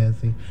 87th and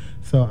Cassie.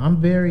 So I'm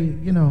very,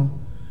 and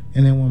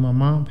then when my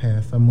mom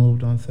passed, I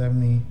moved on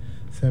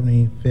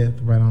 75th,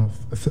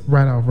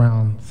 right off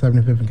around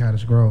 75th and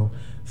Cottage Grove.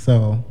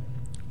 So,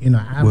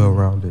 I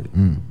well-rounded.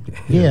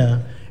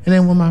 Yeah. And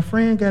then when my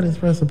friend got his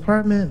first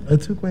apartment,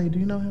 Atukwe, do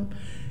you know him?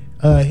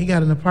 He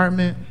got an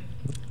apartment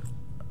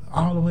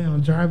all the way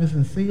on Jarvis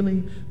and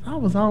Sealy. I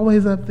was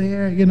always up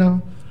there,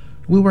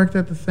 We worked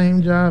at the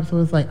same job, so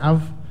it's like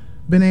I've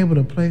been able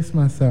to place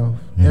myself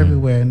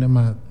everywhere. And then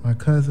my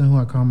cousin, who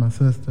I call my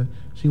sister,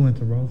 she went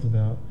to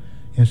Roosevelt,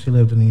 and she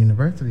lived in the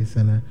University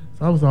Center.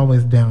 So I was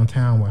always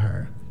downtown with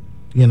her,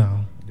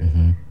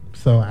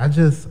 So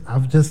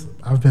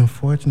I've been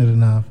fortunate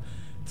enough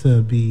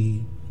to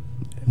be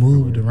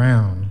moved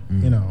around,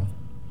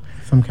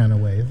 some kind of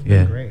way. It's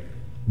been great.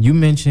 You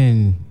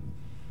mentioned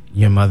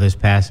your mother's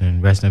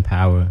passing. Rest in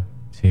power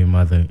to your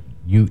mother.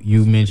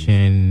 You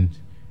mentioned,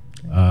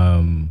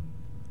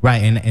 right,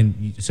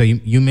 and so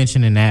you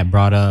mentioning that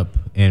brought up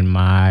in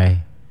my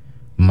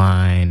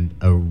mind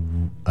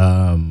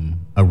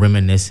a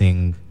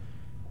reminiscing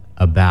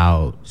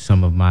about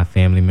some of my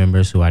family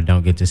members who I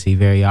don't get to see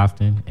very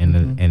often,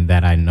 and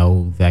that I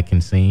know that can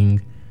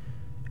sing,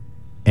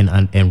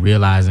 and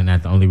realizing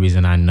that the only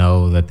reason I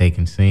know that they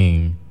can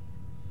sing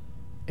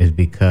is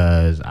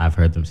because I've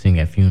heard them sing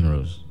at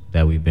funerals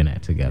that we've been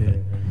at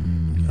together.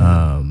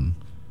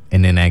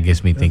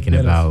 gets me thinking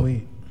about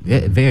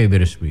very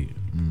bittersweet.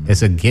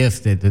 It's a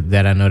gift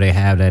that I know they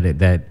have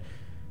that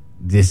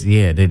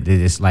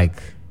it's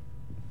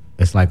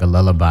like a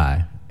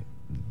lullaby.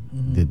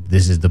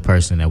 This is the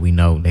person that we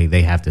know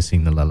they have to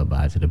sing the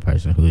lullaby to the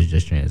person who is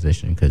just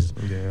transitioning because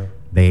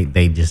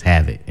they just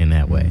have it in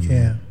that way.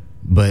 Yeah.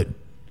 But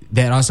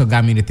that also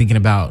got me to thinking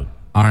about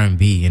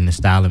R&B and the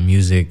style of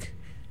music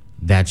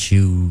that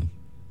you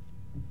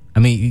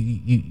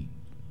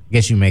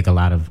guess you make a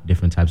lot of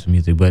different types of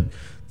music, but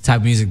the type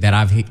of music that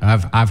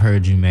I've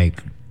heard you make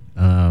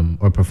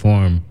or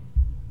perform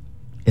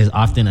is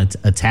often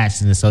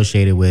attached and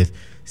associated with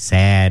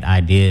sad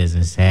ideas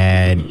and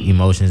sad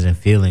emotions and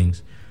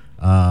feelings.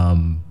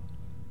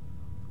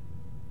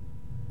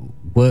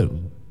 What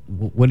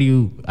do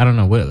you? I don't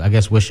know. I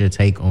guess what's your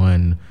take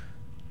on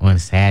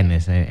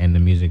sadness and the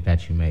music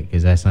that you make?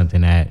 Is that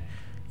something that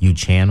you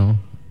channel,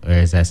 or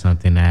is that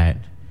something that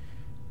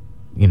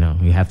you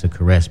have to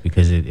caress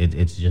because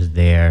it's just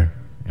there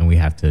and we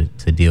have to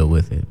deal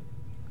with it?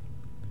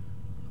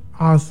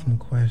 Awesome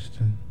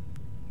question.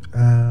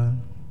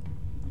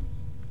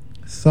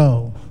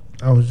 So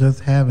I was just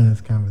having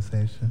this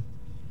conversation.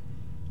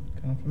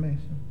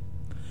 Confirmation.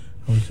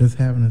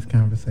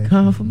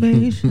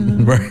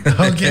 Right.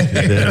 Okay.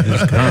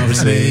 This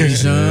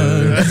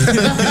conversation.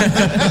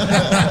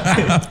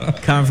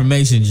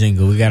 Confirmation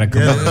jingle. We gotta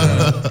come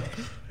up.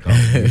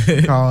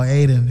 Call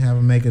Aiden, have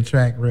him make a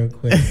track real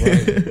quick.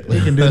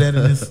 He can do that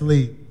in his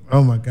sleep.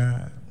 Oh my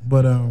God.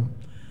 But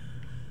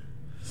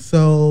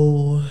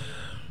so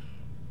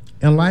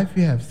in life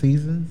you have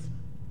seasons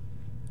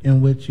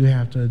in which you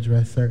have to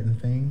address certain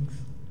things.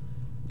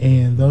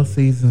 And those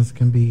seasons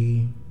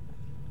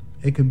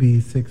it could be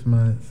 6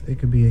 months, it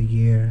could be a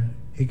year,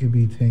 it could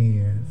be 10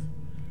 years.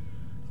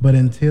 But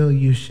until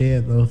you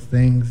shed those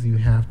things, you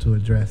have to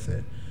address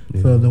it.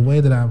 Yeah. So the way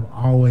that I've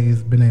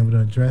always been able to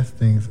address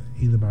things,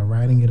 either by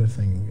writing it or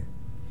singing it.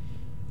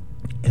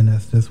 And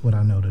that's just what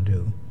I know to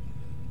do.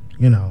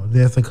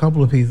 There's a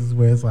couple of pieces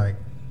where it's like,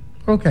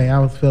 okay, I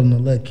was feeling a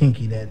little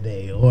kinky that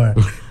day, or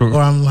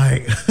I'm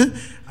like,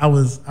 I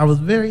was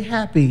very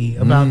happy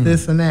about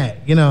this and that,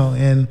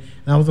 and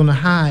I was on a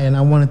high and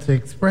I wanted to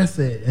express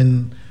it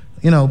and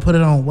put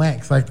it on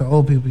wax like the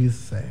old people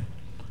used to say.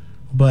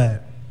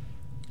 But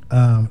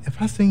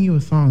if I sing you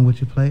a song,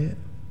 would you play it?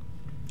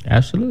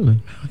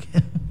 Absolutely.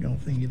 Okay, I'm gonna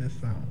sing you this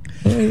song.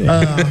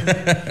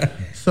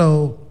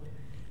 So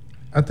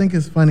I think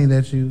it's funny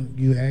that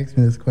you asked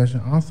me this question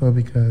also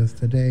because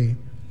today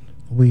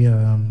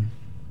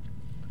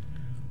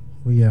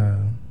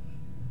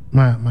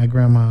my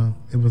grandma,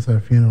 it was her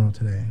funeral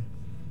today.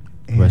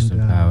 And, rest in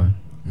power.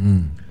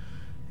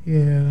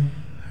 Yeah,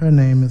 her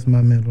name is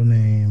my middle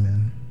name,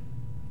 and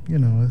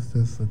it's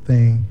just a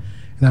thing.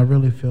 And I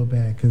really feel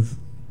bad because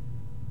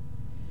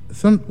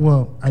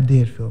I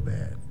did feel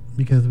bad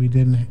because we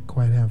didn't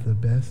quite have the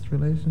best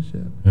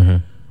relationship.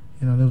 There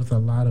was a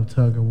lot of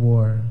tug of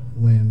war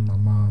when my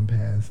mom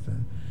passed,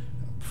 and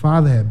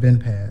father had been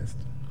passed.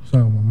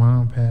 So my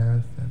mom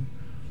passed, and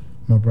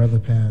my brother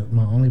passed.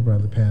 My only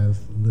brother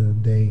passed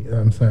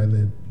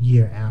the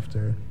year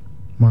after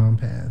mom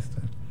passed.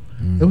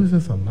 And it was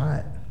just a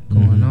lot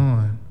going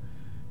on.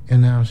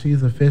 And now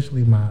she's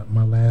officially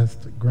my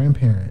last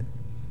grandparent.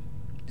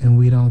 And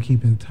we don't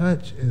keep in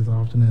touch as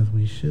often as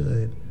we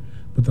should.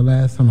 But the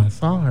last time I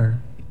saw her,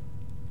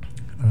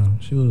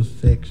 she was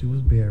sick. She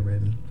was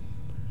bedridden.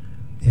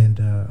 And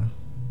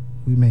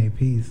we made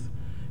peace.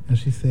 And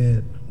she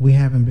said, we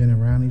haven't been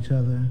around each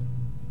other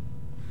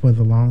for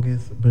the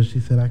longest, but she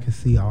said, I can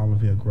see all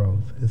of your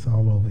growth. It's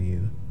all over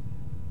you.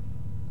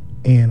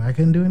 And I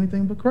couldn't do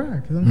anything but cry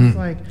because I'm just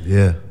like,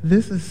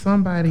 this is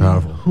somebody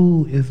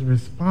who is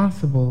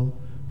responsible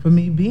for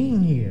me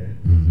being here.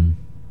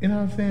 You know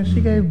what I'm saying?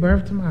 She gave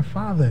birth to my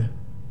father,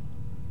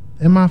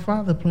 and my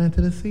father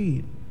planted a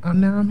seed.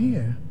 Now I'm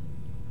here.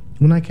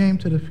 When I came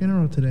to the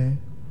funeral today,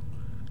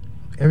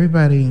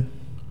 everybody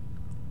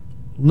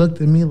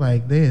looked at me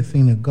like they had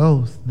seen a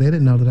ghost. They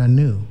didn't know that I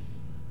knew.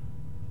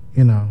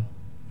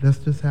 That's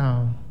just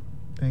how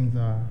things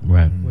are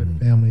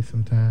with family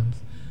sometimes.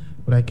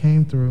 But I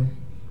came through,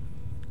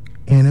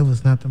 and it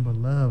was nothing but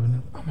love.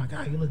 And oh my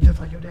God, you look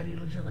just like your daddy. You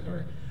look just like your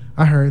daddy.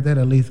 I heard that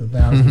at least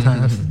 1,000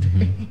 times a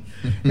day.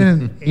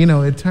 And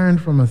it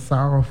turned from a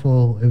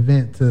sorrowful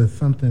event to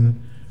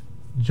something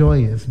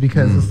joyous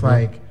because it's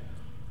like,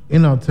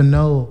 to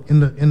know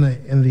in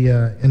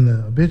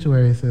the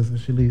obituary it says that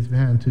she leaves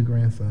behind 2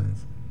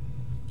 grandsons.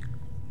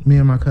 Me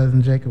and my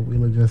cousin Jacob, we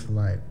look just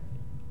alike.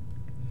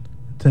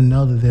 To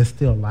know that there's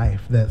still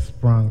life that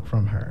sprung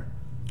from her.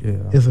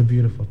 It's a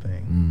beautiful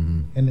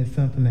thing. And it's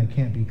something that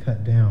can't be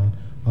cut down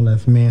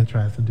unless man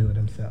tries to do it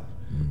himself.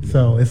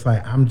 So it's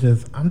like I'm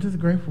just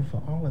grateful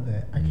for all of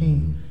that.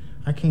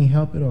 I can't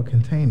help it or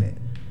contain it.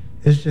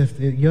 It's just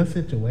your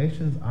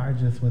situations are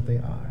just what they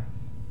are.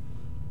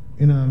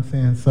 You know what I'm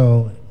saying?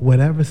 So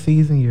whatever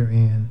season you're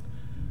in,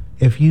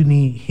 if you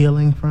need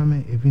healing from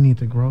it, if you need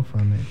to grow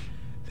from it,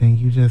 then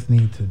you just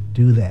need to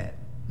do that.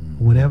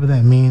 Whatever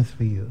that means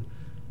for you.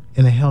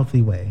 In a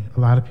healthy way.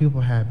 A lot of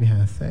people hide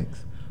behind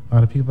sex. A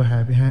lot of people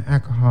hide behind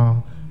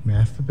alcohol,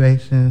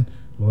 masturbation.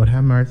 Lord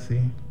have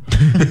mercy. A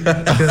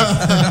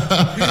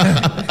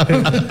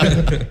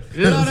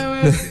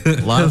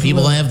lot of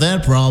people have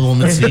that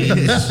problem, it seems.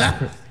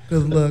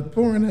 Because look,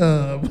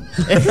 Pornhub.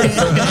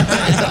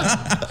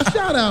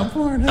 Shout out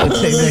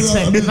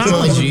Pornhub.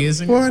 Technology is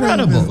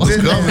incredible. On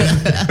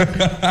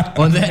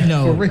that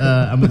note,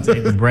 I'm going to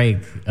take a break,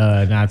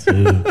 not to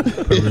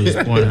peruse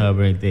Pornhub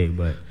or anything,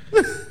 but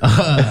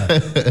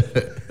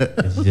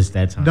it's just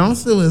that time. Don't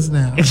sue us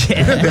now.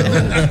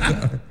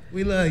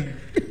 We love you.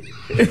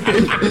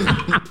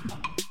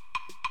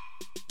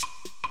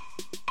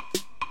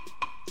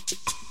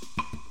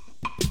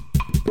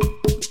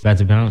 About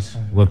to bounce?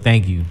 Well,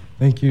 thank you.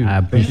 Thank you. I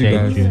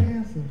appreciate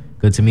you.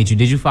 Good to meet you.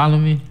 Did you follow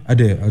me? I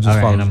did. I just All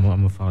right, followed and you. I'm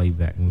going to follow you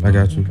back. I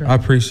got you. I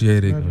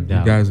appreciate it. No You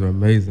doubt. guys are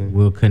amazing.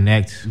 We'll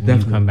connect when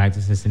you come back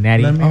to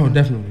Cincinnati. Oh,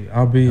 definitely.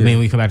 I'll be. I mean,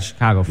 we come back to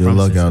Chicago Good from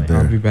luck out Cincinnati.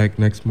 there. I'll be back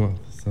next month.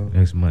 So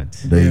Next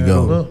month. There you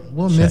go.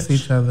 We'll miss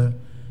Church. each other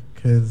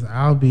because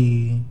he'll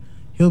be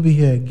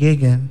here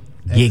gigging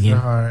extra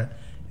hard,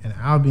 and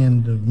I'll be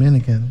in the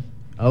Dominican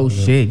Oh,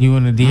 shit. You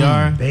in the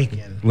DR?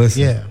 baking.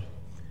 Listen. Yeah.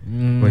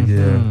 But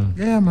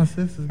Yeah, my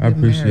sister's I getting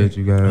appreciate married.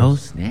 you guys. Oh,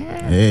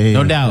 snap. Hey.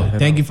 No doubt.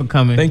 Thank you for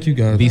coming. Thank you,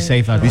 guys. Be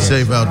safe out Be there.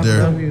 safe out I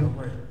there. love you.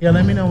 Yeah,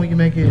 let me know when you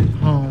make it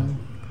home.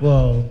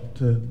 Well,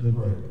 to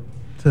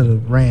the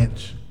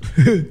ranch.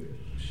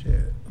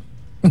 Shit.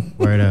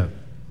 Word up.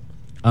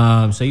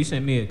 So you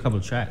sent me a couple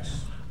of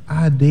tracks.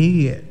 I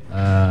did.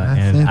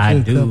 And sent I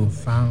you a do. couple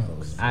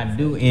songs. I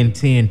do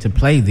intend to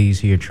play these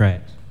here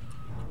tracks.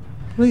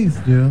 Please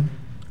do.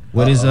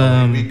 What is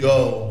Here we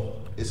go.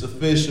 It's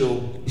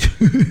official.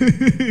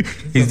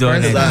 he's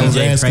doing that I was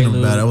DJ asking him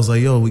prelude. about it. I was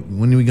like, yo,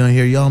 when are we gonna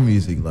hear y'all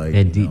music? Like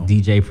That you know.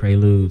 DJ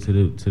prelude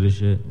to the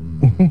shit.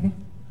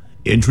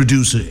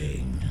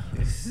 Introducing.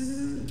 This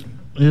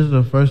is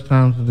the first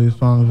time that these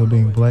songs are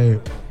being played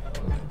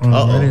on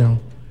the radio.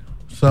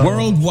 So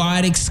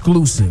Worldwide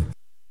exclusive.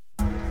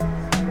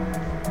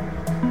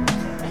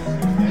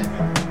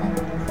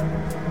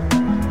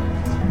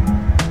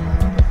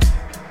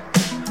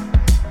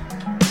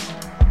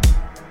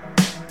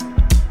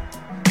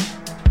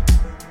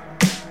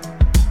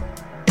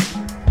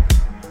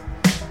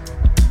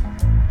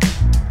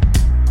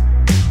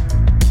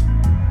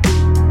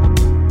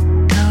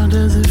 How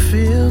does it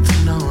feel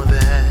to know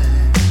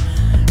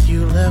that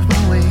you left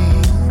my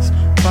wings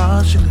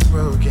partially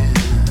broken?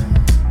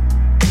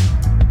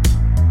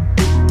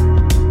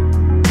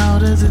 How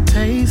does it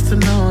taste to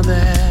know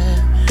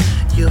that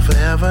you'll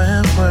forever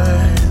have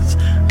words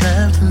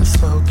left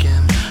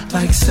unspoken,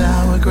 like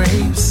sour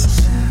grapes?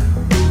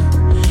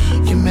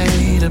 You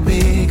made a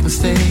big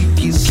mistake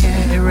you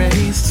can't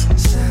erase.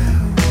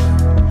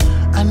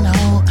 I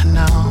know,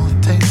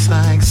 it tastes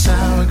like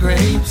sour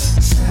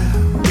grapes.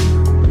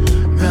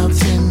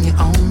 Melting your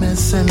own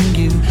mess and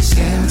you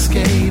can't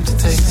escape the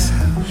taste.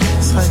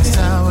 It's like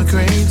sour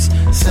grapes,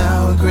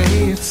 sour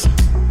grapes.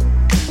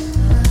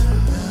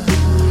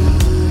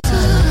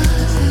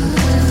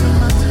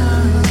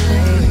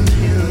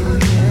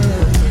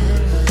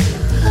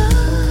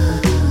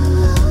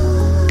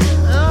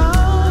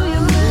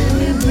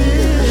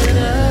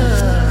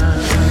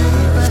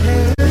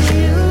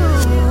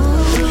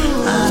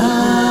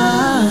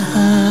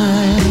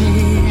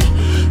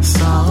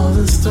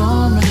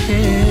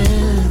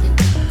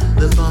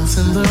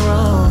 In the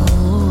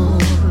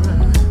road,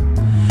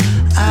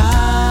 I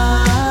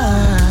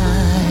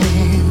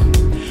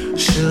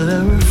should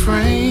have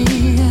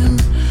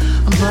refrained,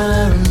 but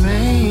I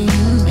remain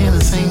in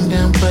the same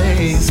damn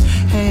place.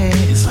 Hey,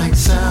 it's like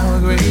sour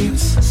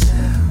grapes.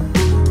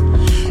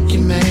 You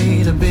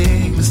made a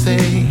big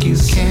mistake you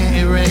can't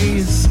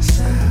erase.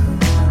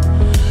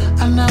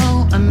 I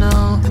know,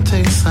 it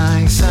tastes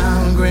like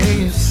sour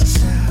grapes.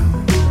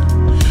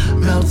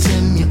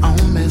 Melting your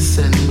own mess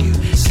and you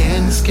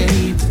can't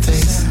escape the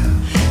taste.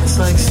 It's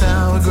like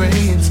sour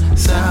grapes,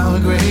 sour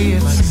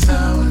grapes, like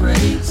sour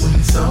grapes. When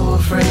you're so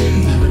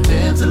afraid, but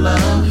dead to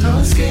love, you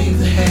escape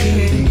the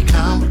hate and you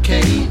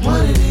complicate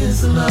what it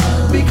is to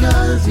love.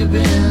 Because you've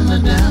been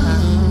let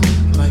down,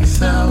 like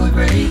sour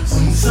grapes.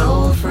 When you're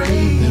so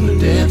afraid, but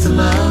dead to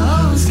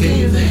love, you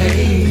escape the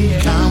hate and you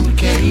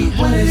complicate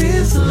what it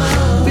is to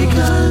love.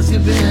 Because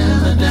you've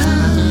been let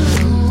down.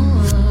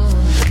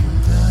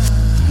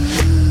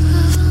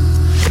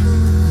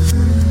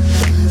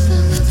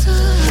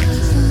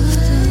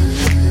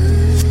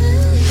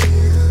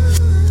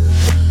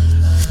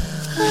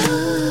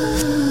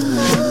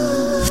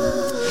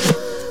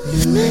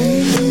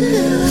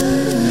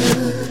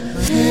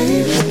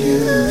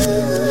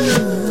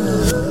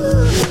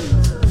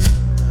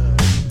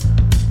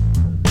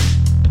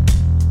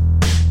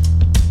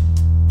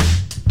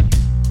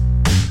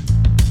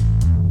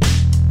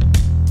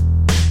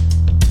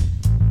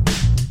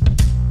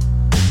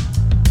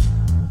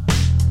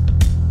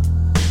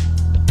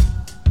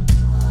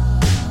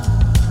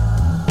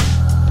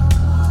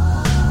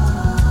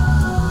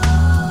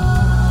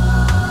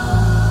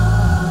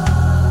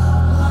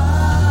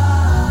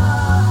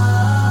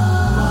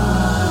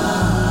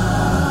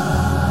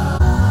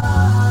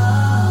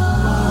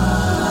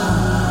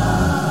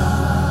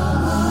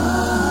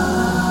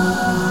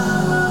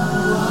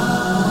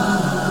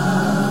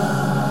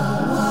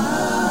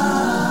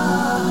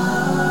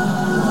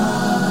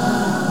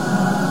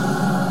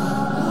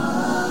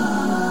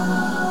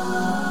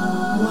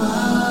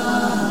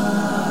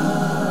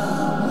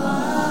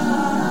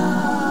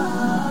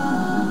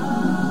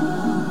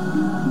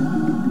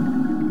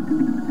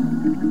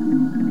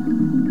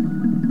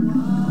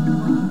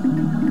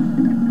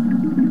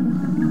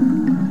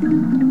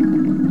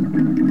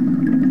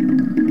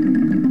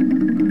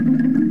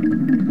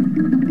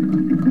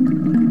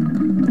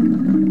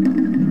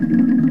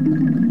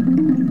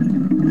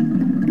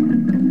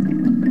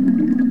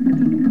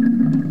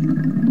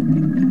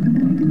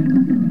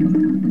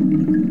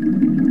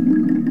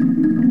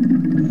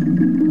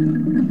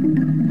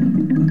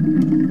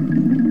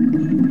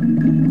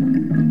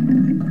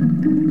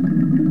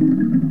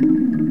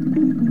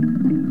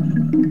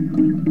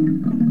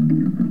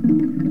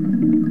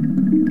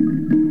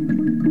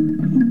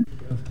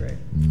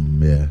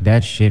 Yeah.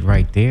 That shit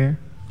right there.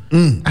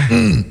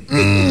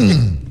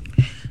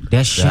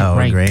 That shit Sour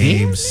right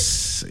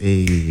grapes. there.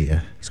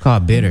 Yeah. It's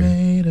called Bitter.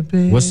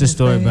 What's the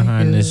story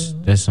behind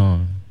that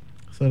song?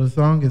 So the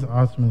song is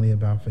ultimately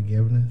about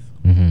forgiveness,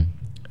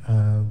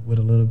 Mm-hmm. with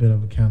a little bit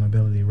of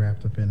accountability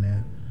wrapped up in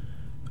that.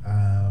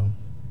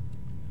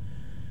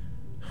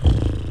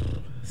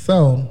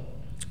 So,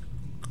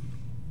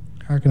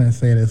 how can I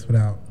say this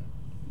without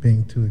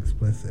being too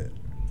explicit?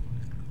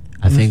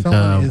 I think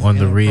Someone is on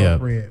the re-up.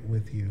 inappropriate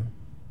with you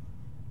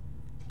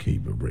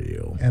Keep it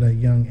real. at a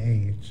young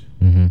age,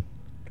 Mm-hmm.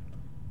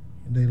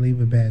 they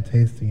leave a bad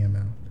taste in your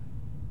mouth.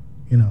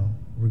 You know,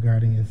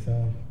 regarding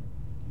yourself,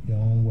 your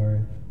own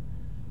worth.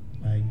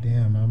 Like,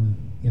 damn, I'm,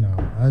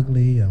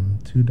 ugly. I'm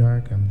too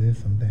dark. I'm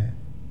this. I'm that.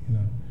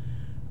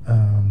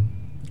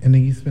 And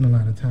then you spend a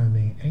lot of time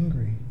being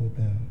angry with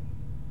them.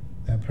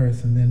 That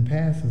person then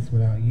passes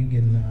without you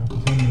getting the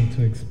opportunity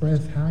to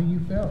express how you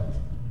felt.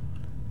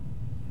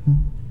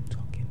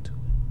 Talk into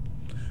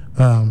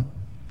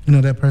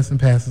it. That person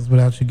passes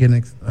without you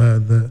getting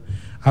the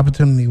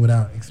opportunity,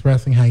 without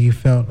expressing how you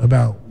felt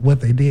about what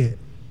they did.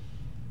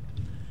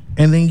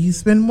 And then you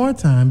spend more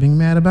time being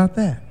mad about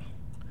that.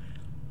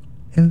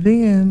 And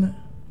then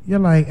you're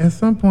like, at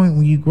some point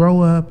when you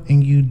grow up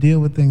and you deal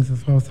with things,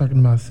 as I was talking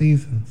about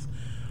seasons,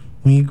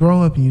 when you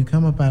grow up and you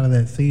come up out of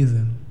that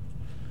season,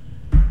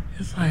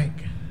 it's like,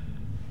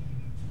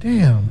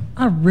 damn,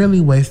 I really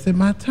wasted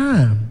my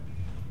time.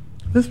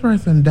 This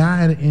person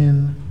died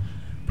in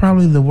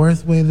probably the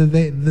worst way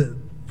that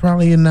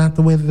probably not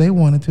the way that they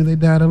wanted to. They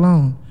died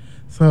alone.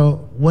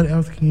 So what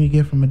else can you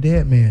get from a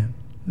dead man?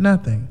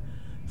 Nothing.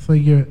 So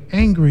you're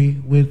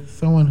angry with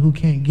someone who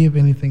can't give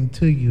anything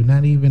to you,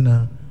 not even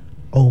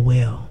oh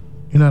well.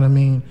 You know what I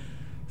mean?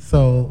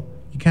 So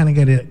you kind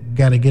of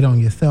got to get on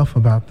yourself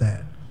about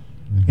that.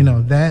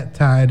 Mm-hmm. That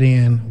tied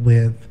in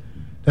with.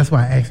 That's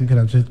why I asked you,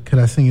 could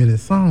I sing you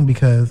this song?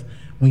 Because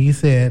when I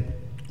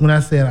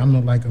said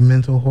I'm like a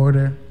mental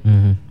hoarder,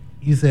 Mm-hmm.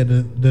 you said,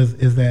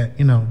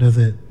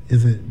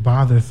 is it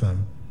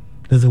bothersome?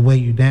 Does it weigh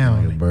you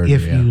down Like a burden,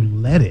 if yeah. you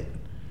let it?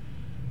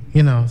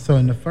 So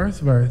in the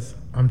first verse,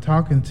 I'm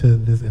talking to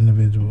this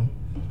individual.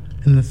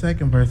 In the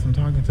second verse, I'm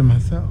talking to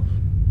myself.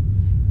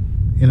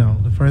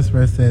 The first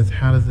verse says,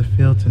 how does it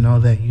feel to know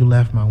that you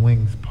left my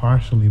wings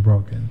partially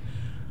broken?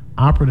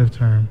 Operative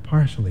term,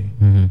 partially.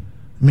 Mm-hmm.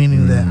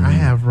 Meaning that I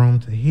have room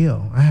to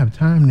heal. I have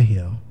time to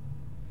heal.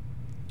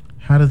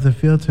 How does it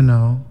feel to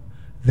know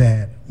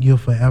that you'll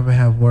forever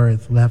have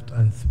words left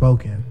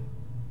unspoken?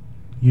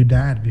 You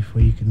died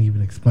before you can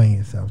even explain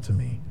yourself to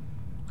me.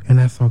 And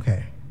that's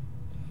okay.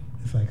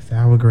 It's like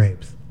sour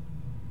grapes.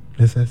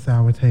 It's that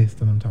sour taste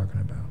that I'm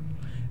talking about.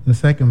 In the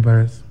second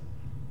verse,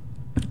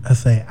 I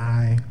say,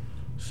 I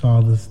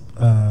saw this,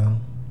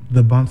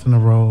 the bumps in the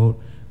road,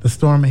 the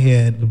storm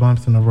ahead, the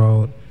bumps in the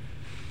road.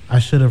 I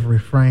should have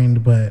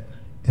refrained, but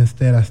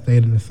instead I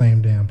stayed in the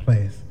same damn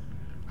place.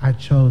 I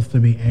chose to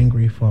be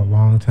angry for a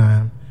long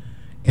time.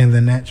 And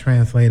then that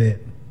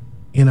translated,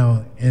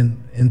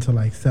 into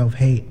like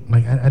self-hate.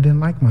 Like I didn't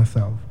like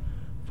myself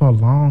for a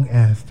long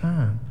ass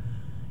time.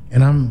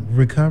 And I'm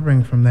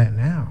recovering from that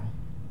now.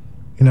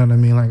 You know what I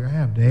mean? Like I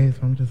have days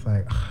where I'm just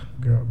like,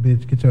 girl,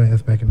 bitch, get your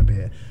ass back in the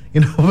bed.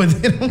 But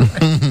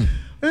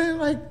then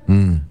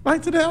I'm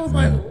like today I was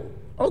like,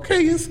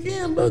 okay, your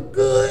skin look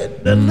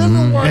good. The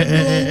lemon work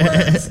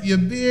works. Your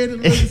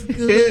beard looks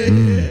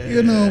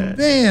good.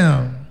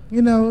 Bam.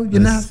 You're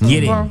not so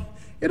far.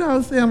 You know what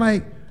I'm saying?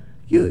 Like,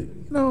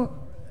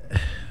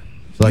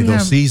 It's like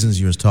those seasons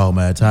you was talking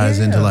about. It ties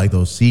into like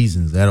those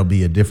seasons. That'll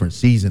be a different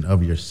season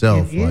of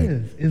yourself. It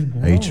is. It's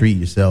growth. How you treat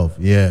yourself.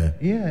 Yeah.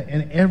 Yeah,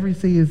 and every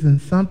season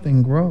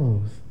something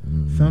grows.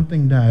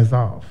 Something dies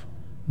off.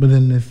 But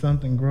then there's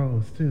something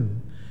grows too.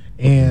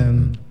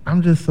 And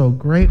I'm just so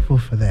grateful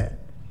for that.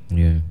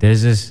 Yeah,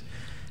 there's this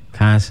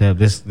concept,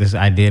 this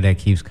idea that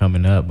keeps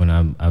coming up when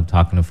I'm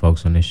talking to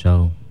folks on this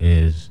show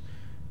is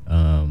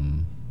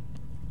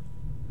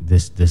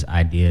this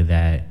idea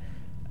that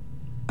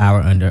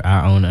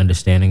our own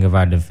understanding of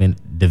our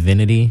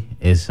divinity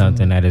is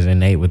something that is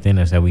innate within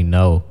us, that we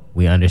know,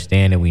 we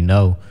understand, and we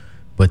know,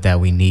 but that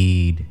we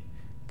need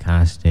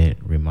constant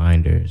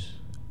reminders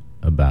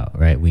about.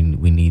 Right? We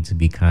need to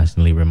be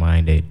constantly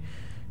reminded.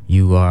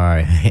 You are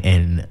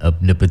an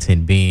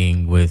omnipotent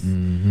being with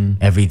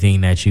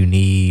everything that you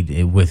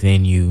need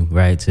within you,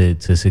 right,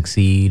 to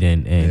succeed,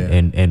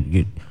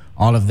 and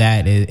all of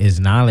that is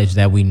knowledge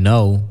that we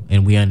know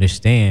and we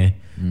understand,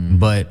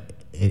 but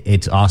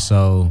it's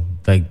also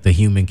like the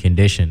human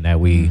condition that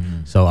we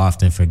so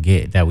often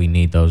forget that we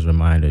need those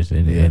reminders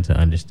and to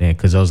understand,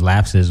 because those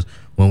lapses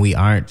when we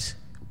aren't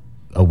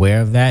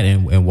aware of that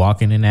and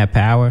walking in that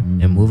power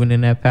and moving in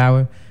that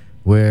power,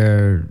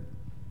 we're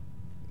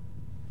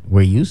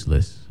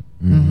useless.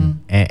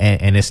 And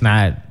it's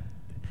not,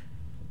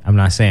 I'm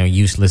not saying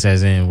useless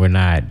as in we're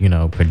not,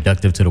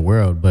 productive to the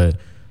world, but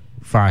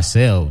for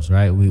ourselves,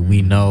 right?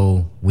 We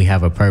know we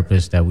have a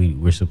purpose that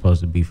we're supposed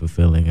to be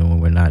fulfilling, and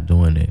when we're not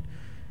doing it,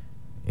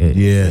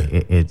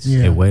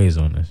 it weighs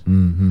on us.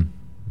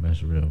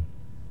 That's real.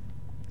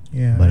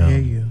 Yeah, but, I hear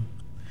you.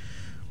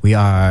 We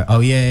are. Oh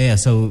yeah.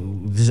 So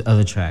this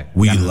other track.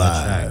 We got another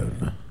live.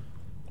 track.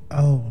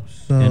 Oh,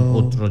 so An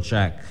outro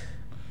track.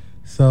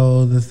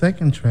 So the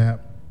second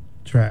trap.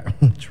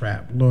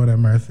 Lord have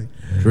mercy.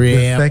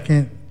 The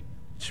second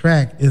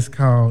track is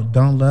called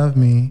 "Don't Love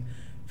Me,"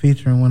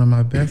 featuring one of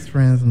my best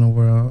friends in the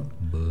world,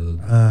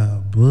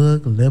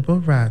 Bug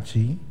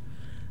Liberace.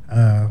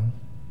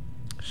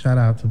 Shout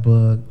out to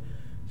Bug.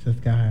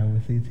 Just got hired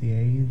with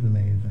CTA. He's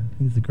amazing.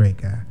 He's a great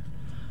guy.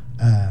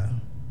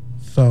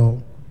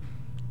 So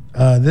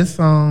this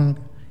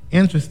song,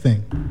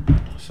 interesting.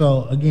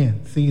 So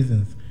again,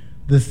 seasons.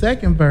 The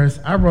second verse,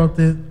 I wrote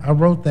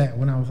that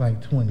when I was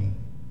like 20.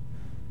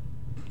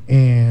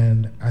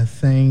 And I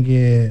sang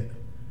it.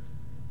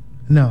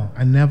 No,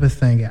 I never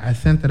sang it. I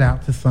sent it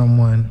out to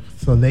someone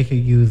so they could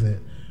use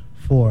it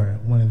for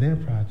one of their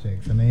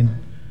projects, and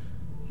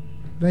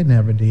they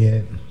never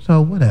did.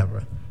 So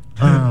whatever.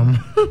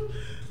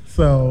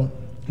 So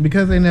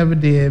because they never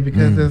did,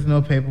 because there's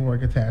no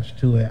paperwork attached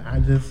to it, I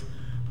just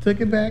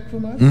took it back for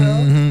myself.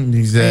 Mm-hmm,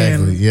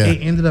 exactly. And yeah. it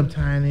ended up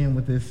tying in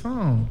with this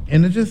song,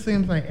 and it just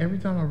seems like every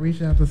time I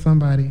reach out to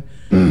somebody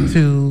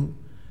to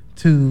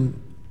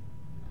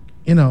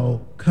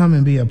come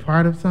and be a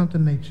part of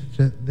something,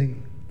 they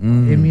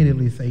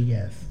immediately say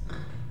yes.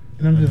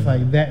 And I'm just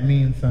like, that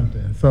means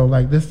something. So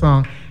like this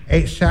song,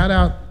 shout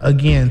out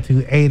again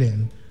to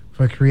Aiden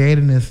for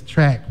creating this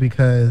track,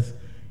 because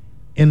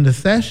in the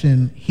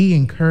session, he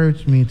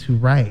encouraged me to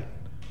write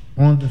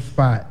on the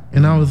spot.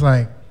 And I was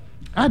like,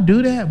 I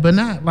do that, but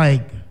not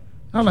like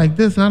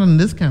this, not on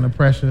this kind of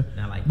pressure.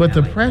 But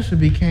the pressure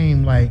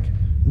became like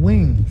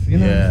wings, you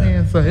know what I'm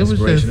saying? So it was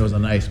just, it was a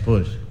nice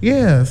push.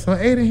 Yeah, so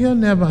Aiden, he'll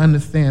never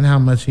understand how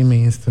much he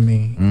means to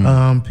me.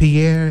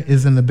 Pierre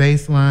is in the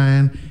bass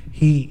line.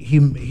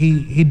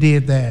 He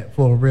did that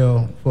for a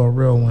real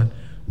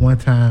one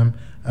time.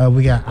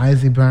 We got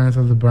Izzy Burns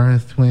of the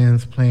Burns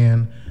Twins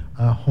playing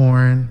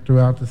horn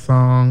throughout the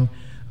song.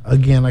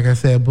 Again, like I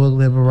said, Bug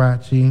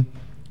Liberace,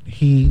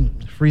 he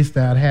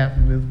freestyled half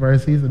of his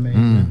verse. He's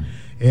amazing.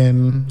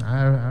 And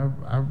I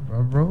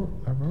wrote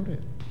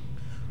it.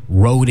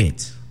 Wrote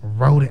it.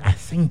 I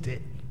synced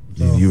it.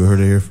 So, You heard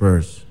it here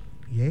first.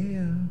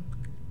 Yeah.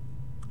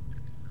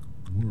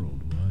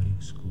 Worldwide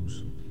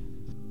exclusive.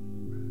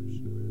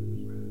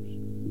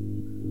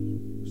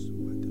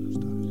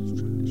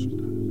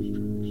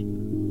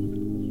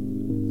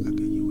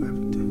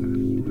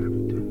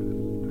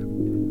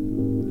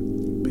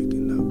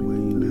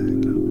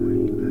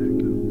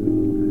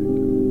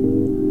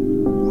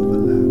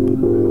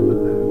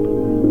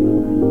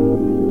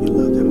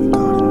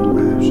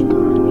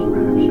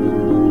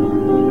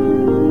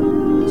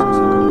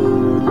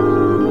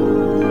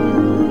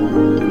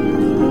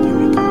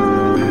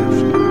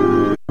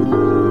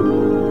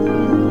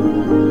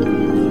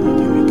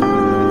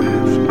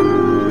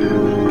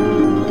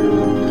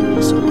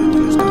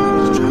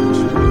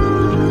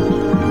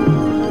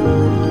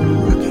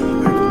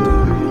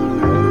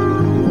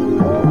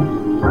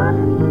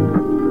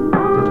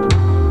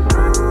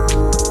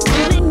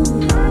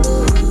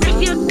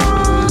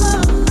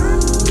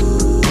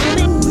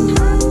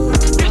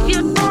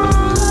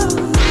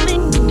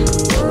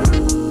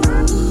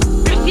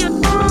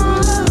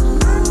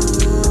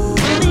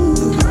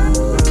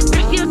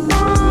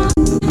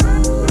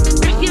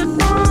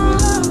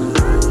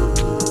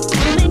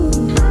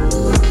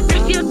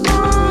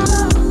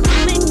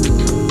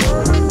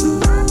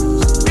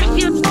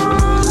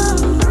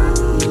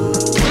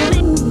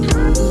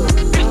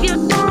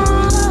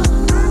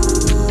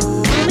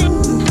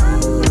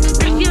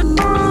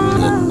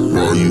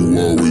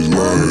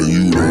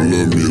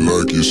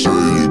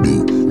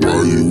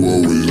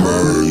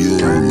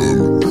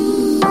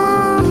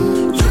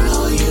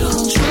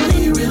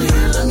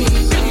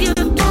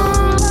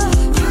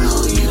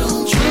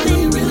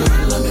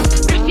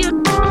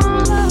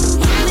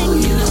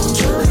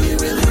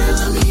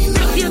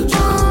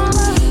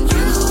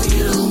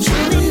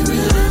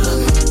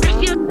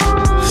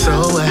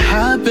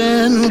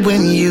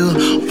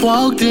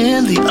 Walked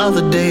in the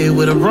other day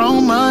with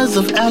aromas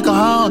of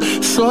alcohol,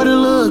 sort of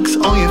looks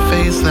on your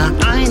face. Now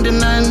I ain't done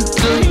nothing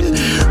to you,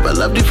 but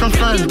loved you from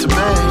front to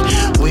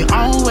back. We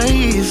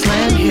always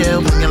land here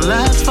when your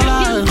last fall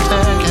out of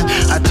tag. And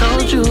I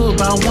told you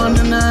about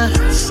wonder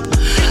nights,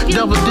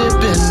 double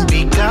dipping,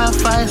 beat God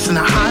fights in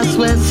the hot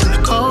sweats and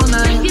the cold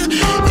nights.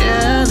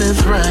 Yeah,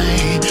 that's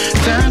right.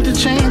 Time to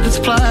change its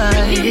plight.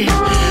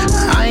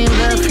 I ain't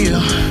left you,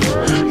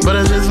 but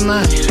I just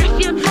might.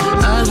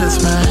 I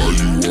just might.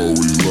 Why you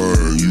always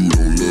lying? You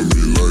don't love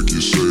me like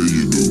you say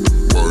you do.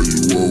 Why you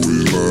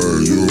always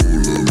lying? You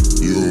don't love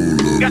me. You don't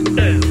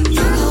love me.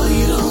 You know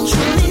you don't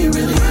truly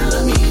really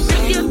love me. No,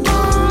 you don't.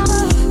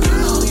 You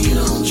know you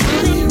don't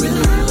truly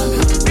really love me.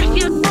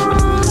 You know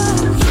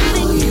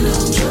you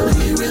don't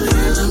truly really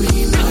love me.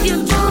 No, you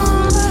don't.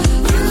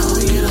 You know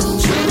you don't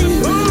truly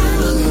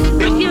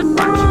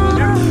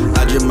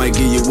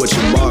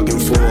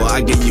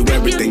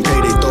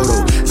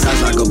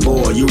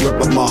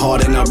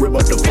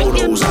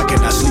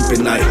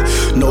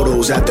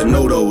no-nos after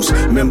no-nos.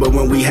 Remember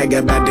when we had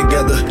got back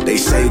together? They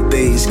say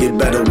things get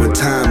better with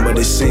time, but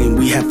it seemed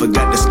we had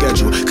forgot the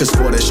schedule. Cause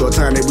for that short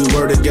time that we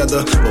were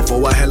together,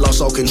 before I had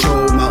lost all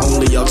control, my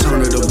only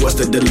alternative was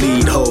to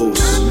delete hoes.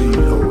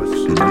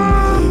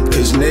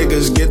 Cause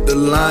niggas get the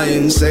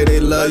lying, say they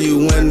love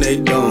you when they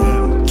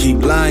don't.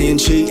 Keep lying,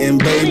 cheating,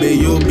 baby,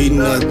 you'll be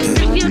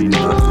nothing.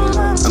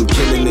 I'm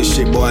killing this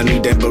shit, boy, I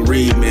need that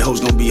bereavement. Hoes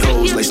gon' be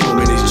hoes like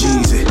Snowman is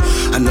Jeezy.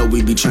 I know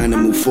we be trying to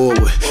move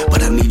forward,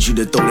 but I need you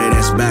to throw that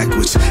ass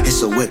backwards. It's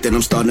so wet that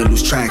I'm starting to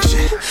lose traction.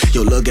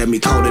 Yo, look at me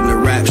caught in the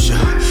rapture.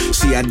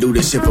 See, I do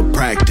this shit for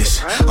practice.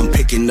 I'm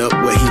picking up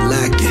where he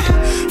lacking.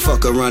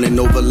 Fuck around and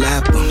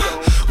overlap him.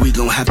 We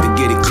gon' have to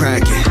get it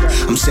cracking.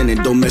 I'm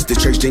sending domestic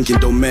church, drinking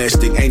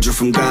domestic. Angel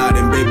from God,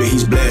 and baby,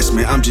 he's blessed,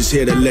 man. I'm just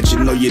here to let you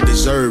know you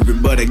deserve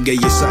it, but I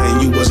gave you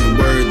something you wasn't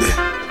worthy.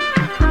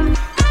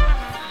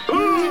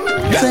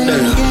 Same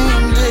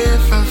game,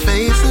 different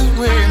faces,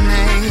 weird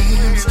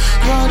names.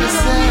 Your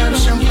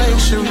deception plays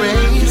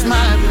charades,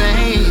 my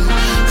pain.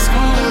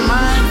 Screw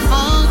my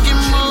funky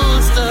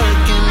mood,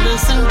 stuck in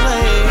this and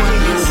play.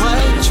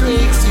 What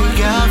tricks you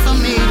got for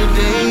me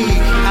today?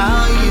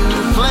 How you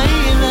play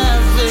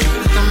that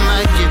victim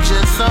like you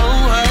just so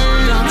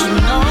hurt? Don't you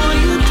know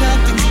you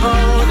tactics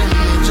bold and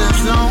it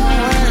just don't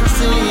work?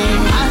 See,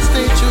 I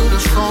stay true to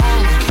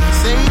form, can't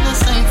say the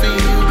same for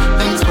you.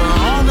 Thanks for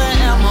all the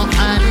ammo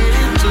I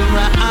needed to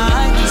ride.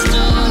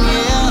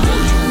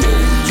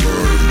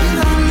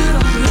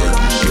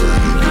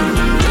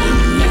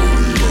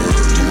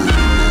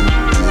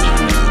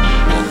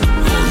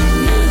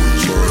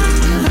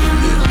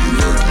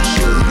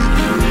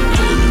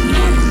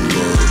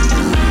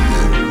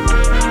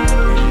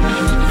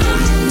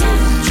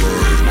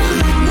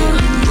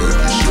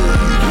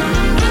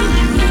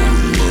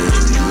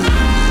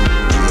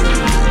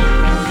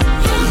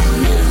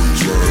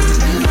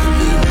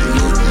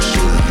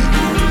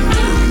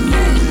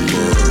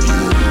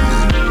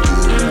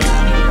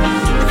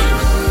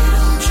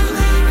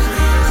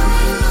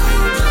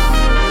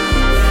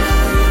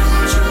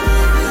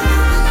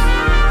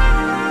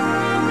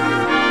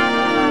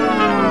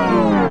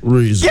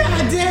 Reason.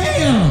 God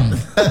damn!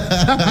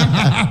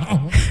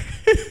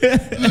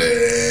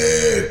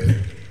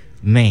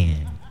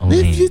 Man, oh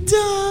man. If you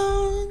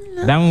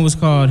don't, That one was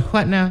called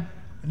what now?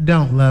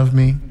 Don't Love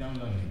Me.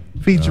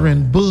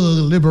 Featuring Bug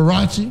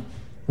Liberace.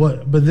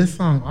 What? But this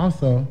song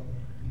also,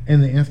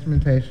 in the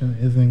instrumentation,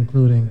 is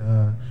including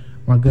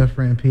my good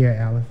friend Pierre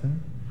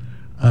Allison.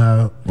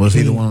 Was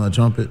he the one on the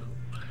trumpet?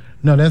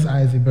 No, that's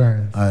Isaac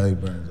Burns.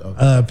 Isaac Burns.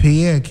 Okay.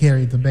 Pierre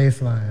carried the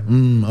bass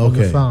line of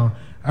the Okay. song.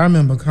 I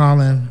remember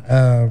calling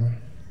Aiden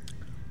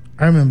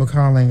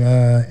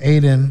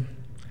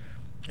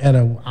at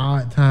an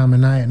odd time of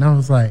night, and I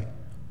was like,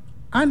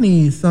 I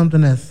need something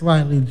that's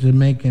slightly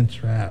Jamaican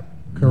trap,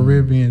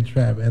 Caribbean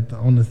trap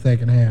on the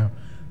second half.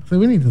 So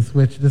we need to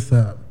switch this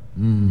up.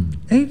 And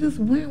he just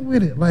went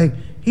with it. Like,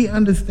 he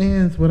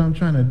understands what I'm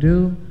trying to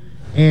do,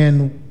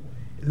 and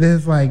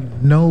there's like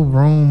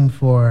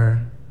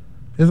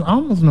there's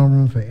almost no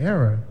room for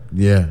error.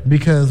 Yeah.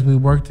 Because we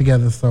work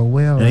together so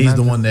well. And he's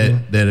the one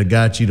that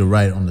got you to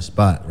write on the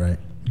spot, right?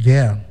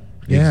 Yeah.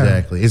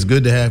 Exactly. It's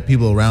good to have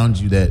people around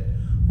you that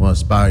will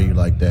inspire you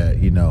like that,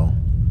 you know.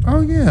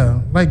 Oh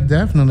yeah, like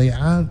definitely.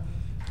 I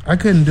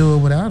couldn't do it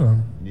without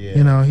him. Yeah.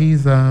 You know,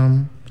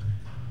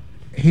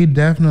 he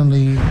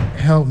definitely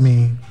helped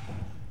me.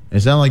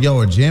 It sounded like y'all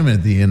were jamming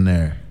at the end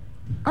there.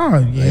 Oh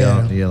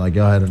yeah. Like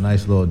y'all had a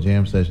nice little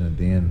jam session at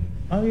the end.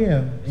 Oh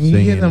yeah. And you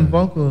hear them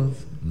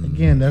vocals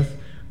again. That's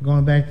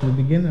going back to the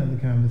beginning of the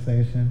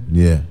conversation.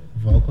 Yeah.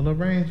 Vocal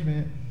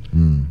arrangement.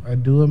 I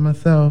do it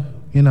myself.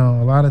 You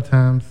know, a lot of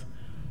times,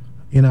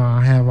 you know,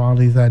 I have all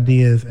these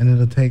ideas, and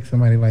it'll take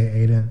somebody like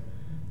Aiden.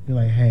 You're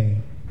like, hey,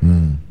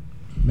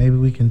 maybe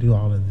we can do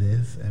all of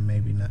this, and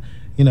maybe not.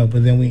 You know,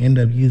 but then we end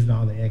up using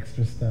all the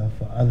extra stuff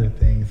for other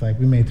things. Like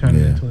we may turn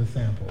it into a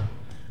sample,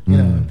 you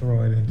know, and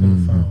throw it into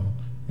the song.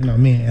 You know,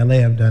 me and LA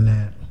have done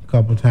that a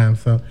couple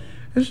times. So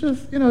it's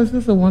just, you know, it's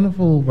just a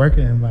wonderful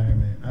working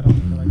environment. I don't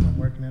feel like I'm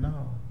working at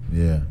all.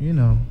 Yeah. You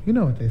know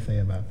what they say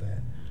about that.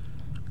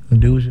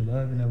 Do what you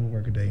love, you never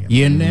work a day in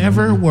You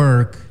never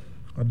work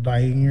a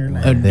day in your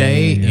life. a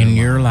day in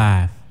your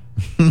life.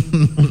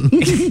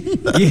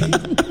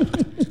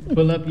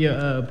 Pull up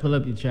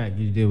your track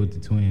you did with the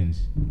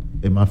twins.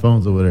 Hey, my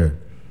phone's over there.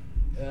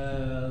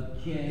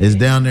 Okay. It's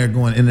down there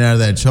going in and out of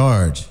that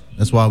charge.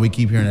 That's why we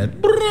keep hearing that.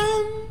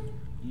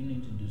 You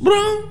need to do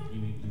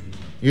something.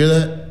 You hear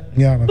that?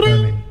 Y'all are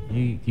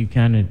funny. You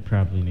kind of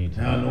probably need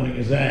to. How annoying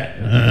is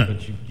that?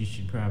 But you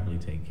should probably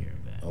take care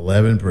of that.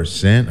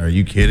 11%? Are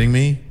you kidding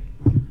me?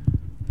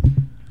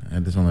 I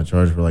had this on the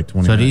charge for like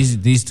 20 So minutes.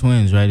 these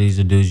twins, right? These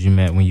are dudes you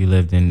met when you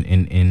lived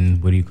in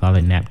what do you call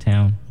it,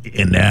 Naptown?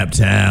 In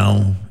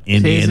Naptown,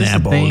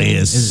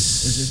 Indianapolis.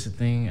 Is this a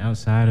thing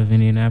outside of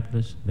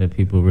Indianapolis that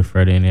people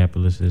refer to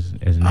Indianapolis as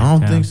Naptown? I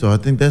don't think so. I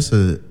think that's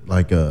a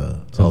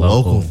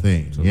local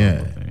thing. It's a Yeah.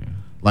 local thing.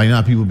 Like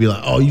now people be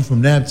like, oh, you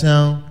from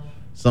Naptown?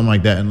 Something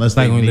like that. Unless It's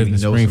like they when we maybe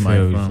lived in know somebody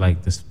Springfield, from it's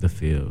like the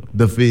field.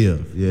 the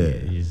field. Yeah.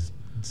 You just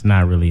It's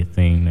not really a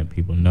thing that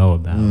people know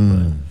about,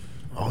 but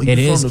it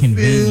is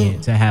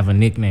convenient to have a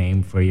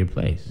nickname for your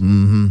place.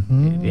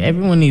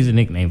 Everyone needs a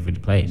nickname for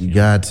the place. You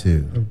got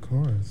to. Of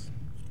course.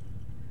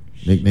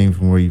 Nickname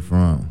from where you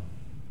from.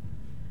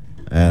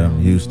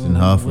 Adam, Houston,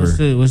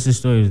 Huffer. What's the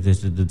story of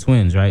this? The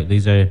twins, right?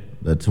 These are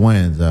the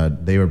twins.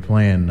 They were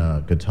playing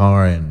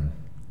guitar and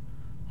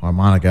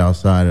harmonica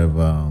outside of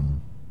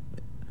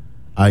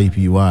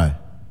IEPY.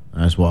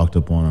 I just walked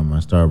up on them. I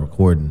started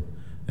recording,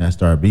 and I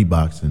started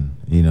beatboxing.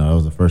 You know, that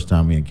was the first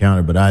time we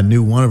encountered. But I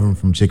knew one of them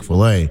from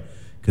Chick-fil-A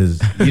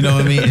because, you know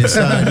what I mean?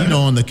 Inside, you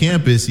know, on the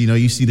campus, you know,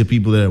 you see the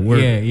people that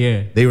work.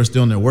 Yeah. They were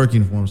still in their work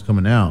uniforms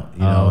coming out.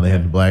 You know, they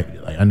had the black.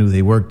 Like, I knew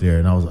they worked there,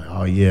 and I was like,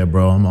 oh yeah,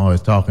 bro, I'm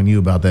always talking to you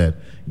about that.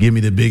 Give me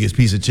the biggest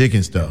piece of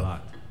chicken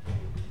stuff.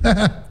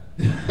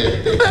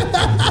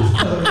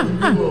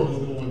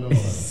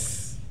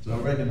 So I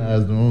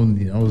recognized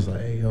them. I was like,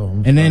 hey, yo.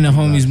 And then the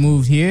homies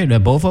moved here?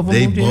 Both of them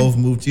moved here? They both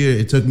moved here.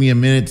 It took me a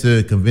minute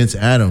to convince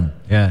Adam.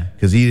 Yeah.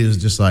 Because he was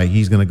just like,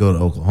 he's going to go to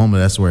Oklahoma.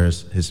 That's where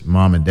his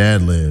mom and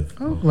dad live.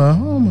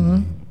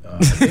 Oklahoma?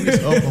 I think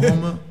it's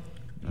Oklahoma.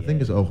 I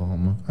think it's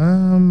Oklahoma.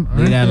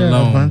 Leave that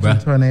alone, bro.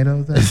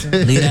 Tornadoes.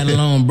 Leave that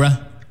alone, bro.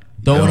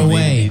 Throw it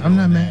away. I'm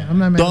not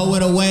mad. Throw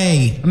it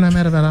away. I'm not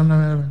mad about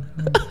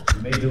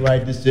it. Made the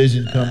right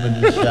decision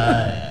coming to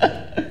Shy.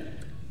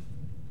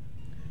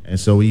 And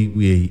so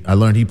I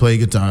learned he played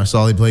guitar. I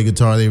saw he played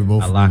guitar. They were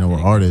both were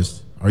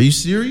artists. Are you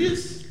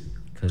serious?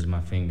 Because my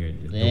finger,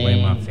 the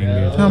way my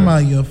finger. Talking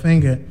about your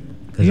finger.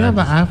 Do you have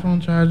an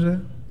iPhone charger?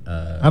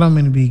 I don't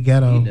mean to be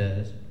ghetto. He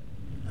does.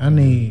 I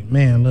need,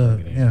 man,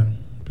 look, yeah,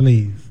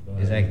 please.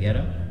 Is that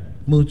ghetto?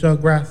 Mucho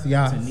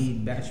gracias. To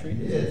need battery?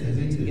 Is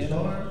it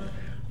ghetto?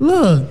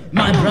 Look.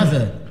 My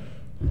brother.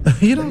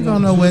 You don't go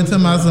nowhere to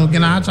my son.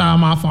 Can I charge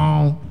my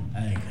phone?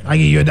 I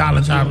give you $1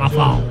 to charge my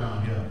phone.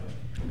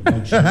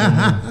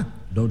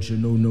 Don't you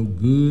know no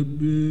good,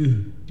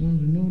 bitch? Don't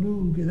you know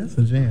no good? That's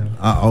a jam.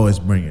 I always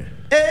bring it.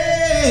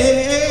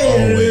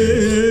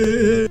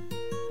 Always.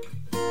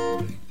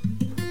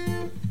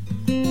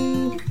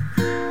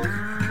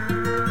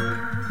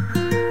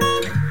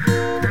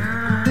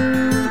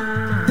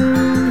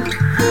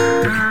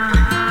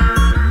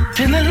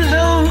 Feeling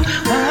low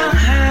while I'm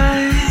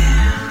high.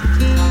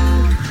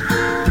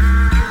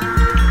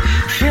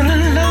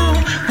 Feeling low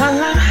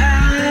while I'm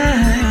high.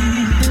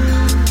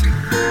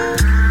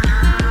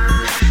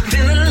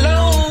 Feeling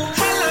low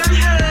while I'm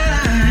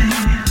high.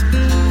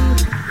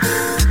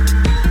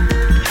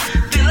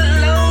 Feeling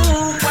low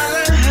while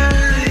I'm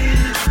high.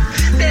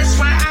 That's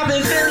why I've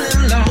been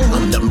feeling low.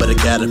 I'm nothing but a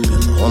caterpillar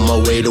on my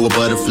way to a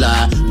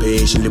butterfly.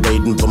 Patiently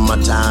waiting for my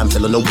time,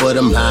 feeling no but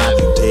I'm high.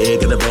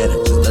 Taking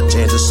advantage of the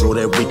chances so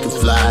that we can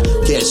fly.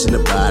 Catching the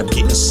vibe,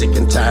 getting sick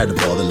and tired of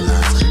all the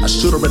lies. I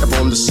should've read up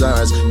on the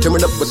signs,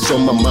 tearing up what's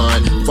on my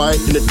mind.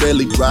 Fighting the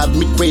daily, driving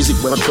me crazy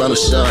when I'm trying to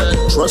shine.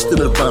 Trust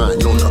in the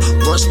vine, on the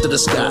rust of the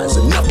skies.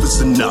 Enough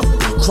is enough,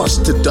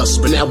 crushed to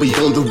dust, but now we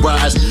on the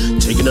rise.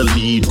 Taking a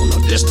lead on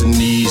our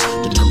destinies,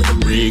 determined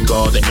to rig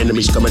all the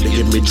enemies coming to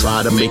get me,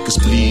 try to make us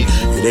bleed.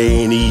 It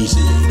ain't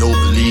easy, don't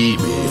believe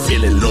me.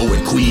 Feeling low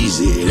and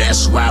queasy,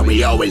 that's why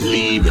we always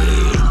leave it.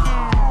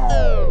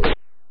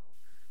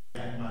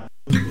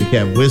 It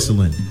kept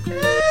whistling.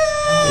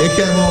 It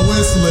kept on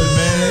whistling,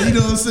 man. You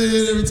know what I'm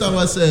saying? Every time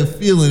I said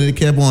feeling, it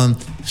kept on.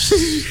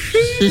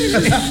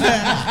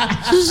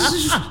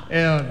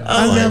 Hell no.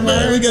 I'm like,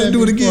 man, we gotta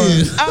do it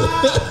again.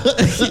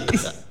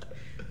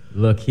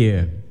 Look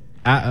here.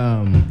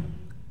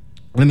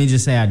 Let me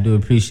just say I do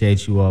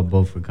appreciate you all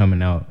both for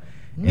coming out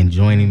and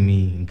joining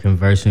me and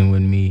conversing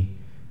with me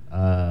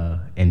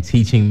and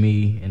teaching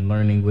me and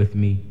learning with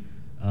me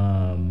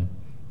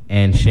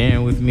and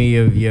sharing with me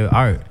of your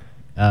art.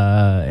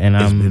 And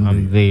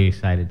I'm very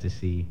excited to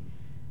see,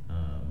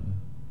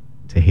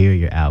 to hear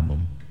your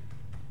album,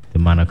 the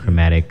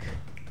Monochromatic.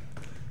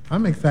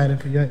 I'm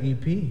excited for your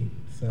EP.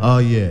 So. Oh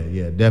yeah,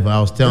 definitely. I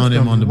was telling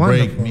him on the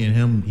break, me and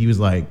him, he was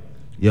like,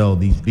 yo,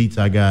 these beats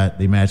I got,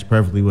 they match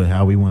perfectly with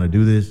how we want to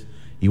do this.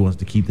 He wants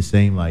to keep the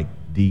same, like,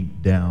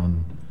 deep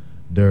down,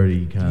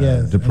 dirty, kind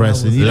of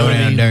depressing. Low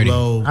down dirty.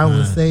 I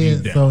would say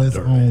it so it's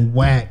on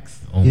wax.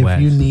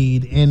 If you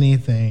need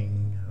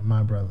anything,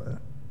 my brother,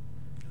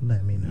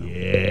 let me know.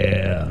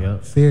 Yeah.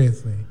 Yep.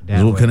 Seriously.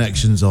 That's what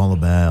Connection's all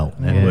about.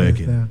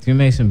 Networking. You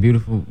make some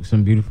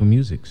beautiful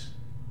musics.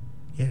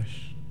 Yes.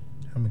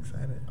 I'm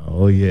excited.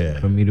 Oh, yeah.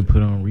 For me to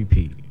put on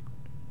repeat.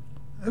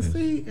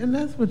 See, and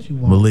that's what you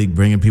want. Malik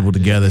bringing people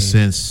together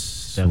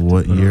since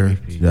what year?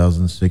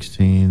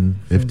 2016,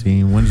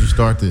 15. When did you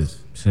start this?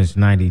 Since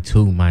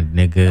 92, my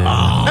nigga.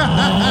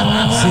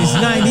 Since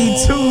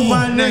 92,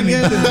 my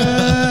nigga.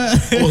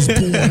 I was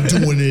born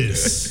doing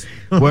this.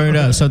 Word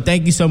up. So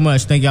thank you so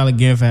much. Thank y'all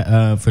again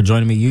for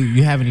joining me.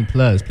 You have any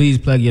plugs? Please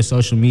plug your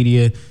social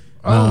media,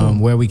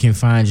 where we can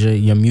find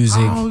your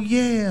music. Oh,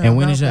 yeah. And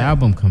when is your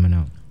album coming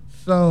out?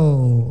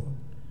 So,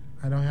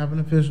 I don't have an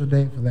official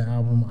date for the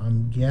album.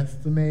 I'm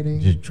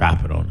guesstimating. Just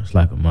drop it on us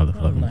like a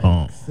motherfucking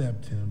bomb.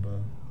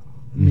 September.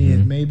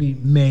 Maybe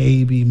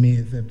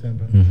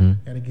mid-September.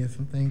 Got to get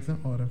some things in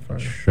order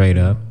first. Straight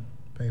up.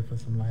 pay for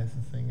some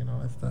licensing and all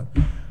that stuff.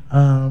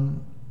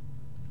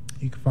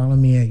 You can follow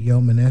me at Yo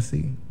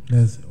Manasseh.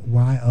 That's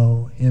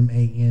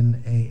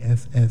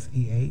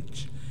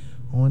YOMANASSEH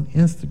on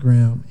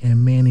Instagram,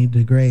 and Manny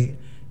the Great,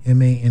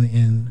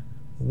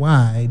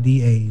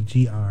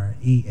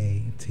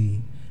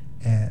 MANNYDAGREAT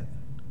at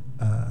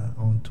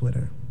on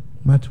Twitter.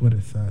 My Twitter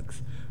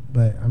sucks,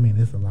 but I mean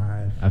it's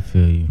alive. I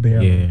feel you.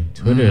 Barely. Yeah,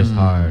 Twitter is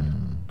hard.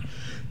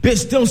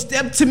 Bitch, don't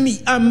step to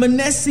me. I'm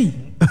Manasseh.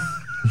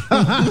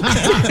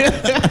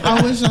 I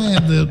wish I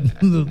had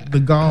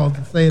the gall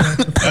to say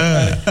that.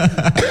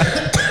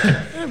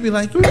 I'd be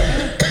like, you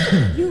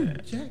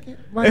jacket,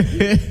 like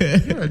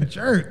you're a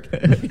jerk.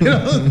 You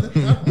know?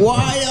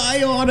 Why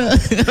I oughta?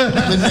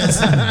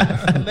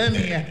 Let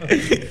me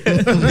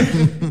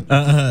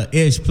out.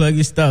 Ish, plug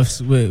your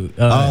stuffs with.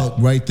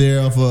 Right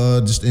there off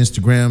just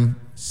Instagram,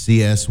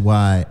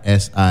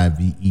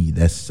 CSYSIVE.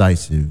 That's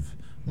Sisive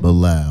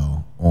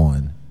Bilal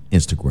on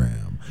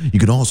Instagram. You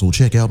can also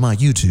check out my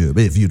YouTube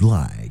if you'd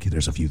like.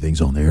 There's a few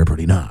things on there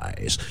pretty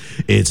nice.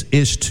 It's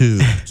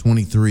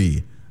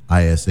Ish223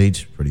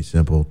 ISH, pretty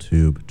simple.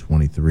 Tube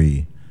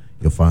 23.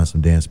 You'll find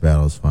some dance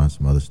battles, find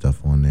some other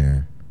stuff on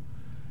there.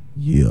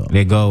 Yeah.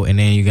 There go, and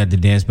then you got the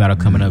dance battle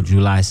coming up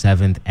July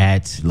 7th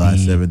at July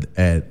 7th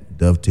at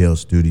Dovetail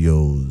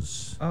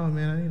Studios. Oh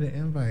man, I need an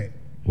invite.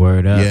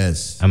 Word up.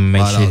 Yes. I'm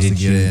gonna make sure $5 that to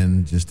get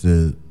in just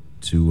to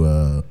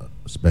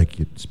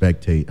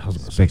spectate. I was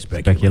gonna say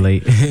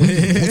speculate.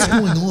 What's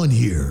going on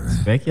here?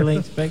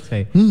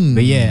 Spectate.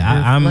 But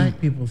yeah,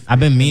 I've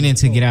been meaning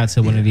to get out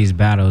to one of these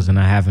battles, and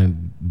I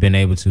haven't been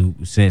able to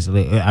since.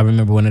 I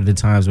remember one of the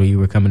times where you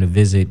were coming to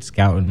visit,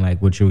 scouting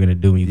like what you were gonna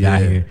do when you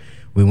got here.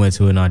 We went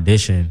to an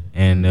audition,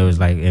 and there was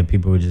like, and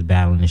people were just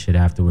battling and shit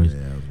afterwards.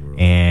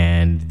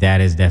 And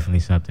that is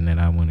definitely something that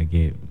I want to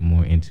get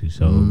more into.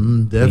 So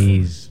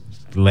please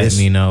let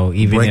me know,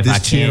 even if I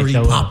can't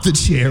show pop up. the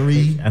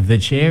cherry.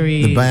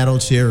 The battle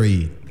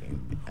cherry.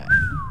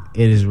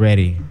 It is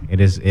ready. It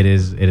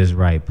is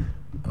ripe.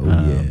 Oh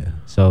yeah.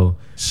 So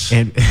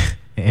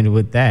and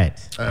with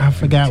that, I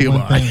forgot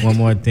one thing. One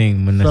more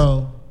thing.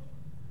 So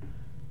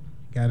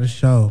got a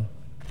show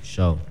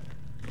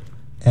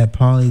at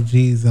Pauly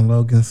G's in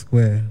Logan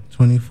Square,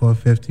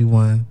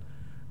 2451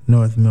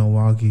 North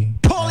Milwaukee.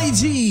 Pauly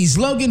G's,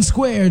 Logan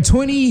Square,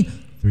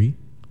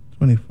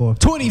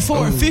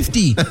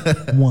 2450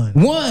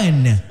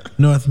 1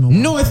 North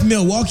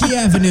Milwaukee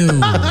Avenue.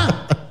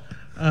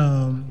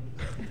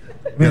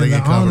 Gotta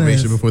get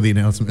confirmation before the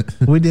announcement.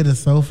 We did a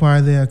So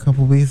Far there a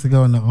couple weeks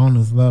ago, and the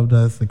owners loved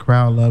us. The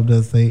crowd loved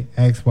us. They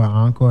asked for an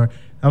encore.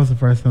 That was the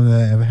first time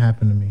that ever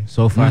happened to me.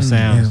 So Far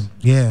sounds.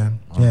 Yeah.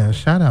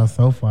 Shout out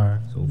So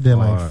Far. Did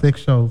like 6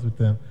 shows with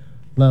them.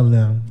 Love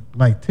them.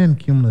 Like 10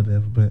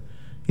 cumulative, but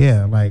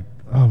yeah, like,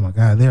 oh my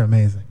God, they're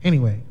amazing.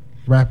 Anyway,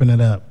 wrapping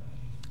it up.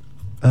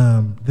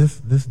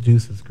 This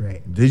juice is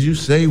great. Did you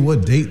say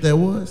what date that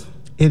was?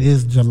 It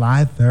is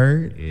July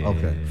 3rd. Yeah.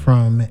 Okay.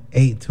 From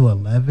 8 to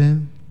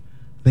 11.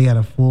 They got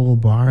a full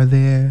bar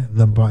there.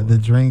 The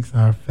drinks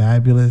are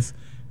fabulous.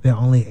 They're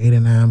only $8 or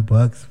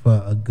 $9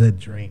 for a good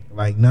drink.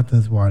 Like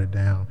nothing's watered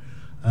down.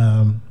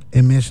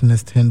 Admission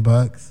is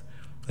 $10.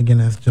 Again,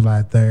 that's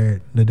July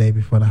 3rd, the day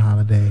before the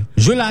holiday.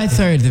 July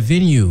 3rd, the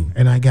venue.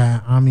 And I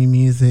got Ami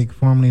Music,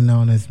 formerly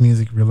known as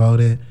Music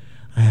Reloaded.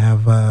 I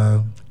have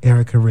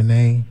Erica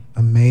Renee,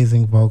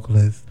 amazing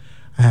vocalist.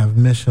 I have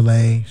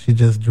Michelet. She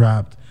just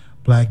dropped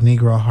Black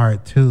Negro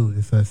Heart 2.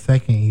 It's her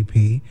second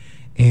EP.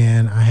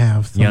 And I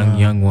have some,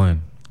 young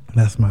one.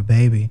 That's my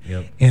baby.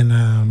 Yep. And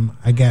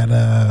I got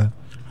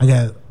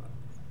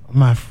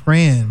my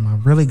friend, my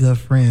really good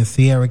friend,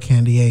 Sierra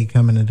Candier,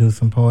 coming to do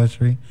some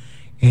poetry.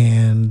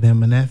 And then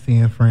Manasseh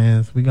and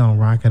friends, we gonna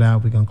rock it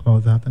out. We gonna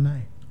close out the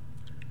night.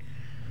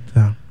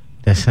 So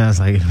that sounds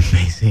like an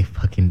amazing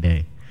fucking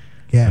day.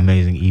 Yeah,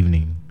 amazing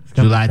evening.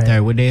 July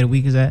 3rd. What day of the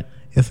week is that?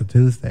 It's a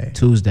Tuesday.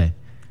 So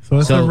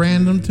it's a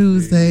random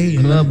Tuesday.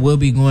 The club will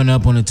be going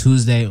up on a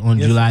Tuesday on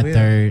July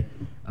 3rd.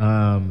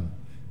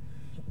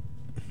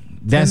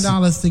 That's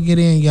 $10 to get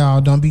in,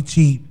 y'all. Don't be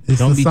cheap. It's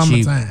don't the be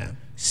summertime. Cheap.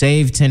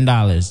 Save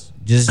 $10.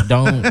 Just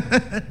don't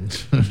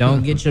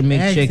get your McChicken.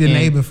 Ask your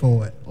neighbor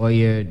for it, or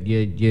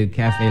your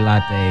cafe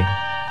latte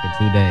for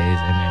 2 days,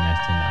 and then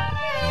that's $10.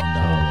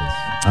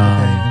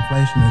 Okay,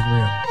 inflation is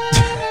real.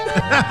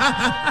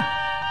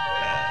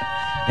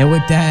 And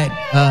with that,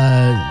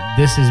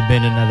 this has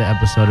been another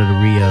episode of the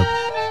Re-Up,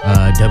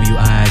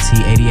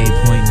 WIIT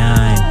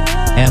 88.9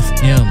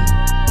 FM.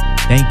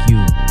 Thank you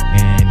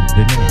and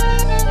good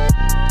night.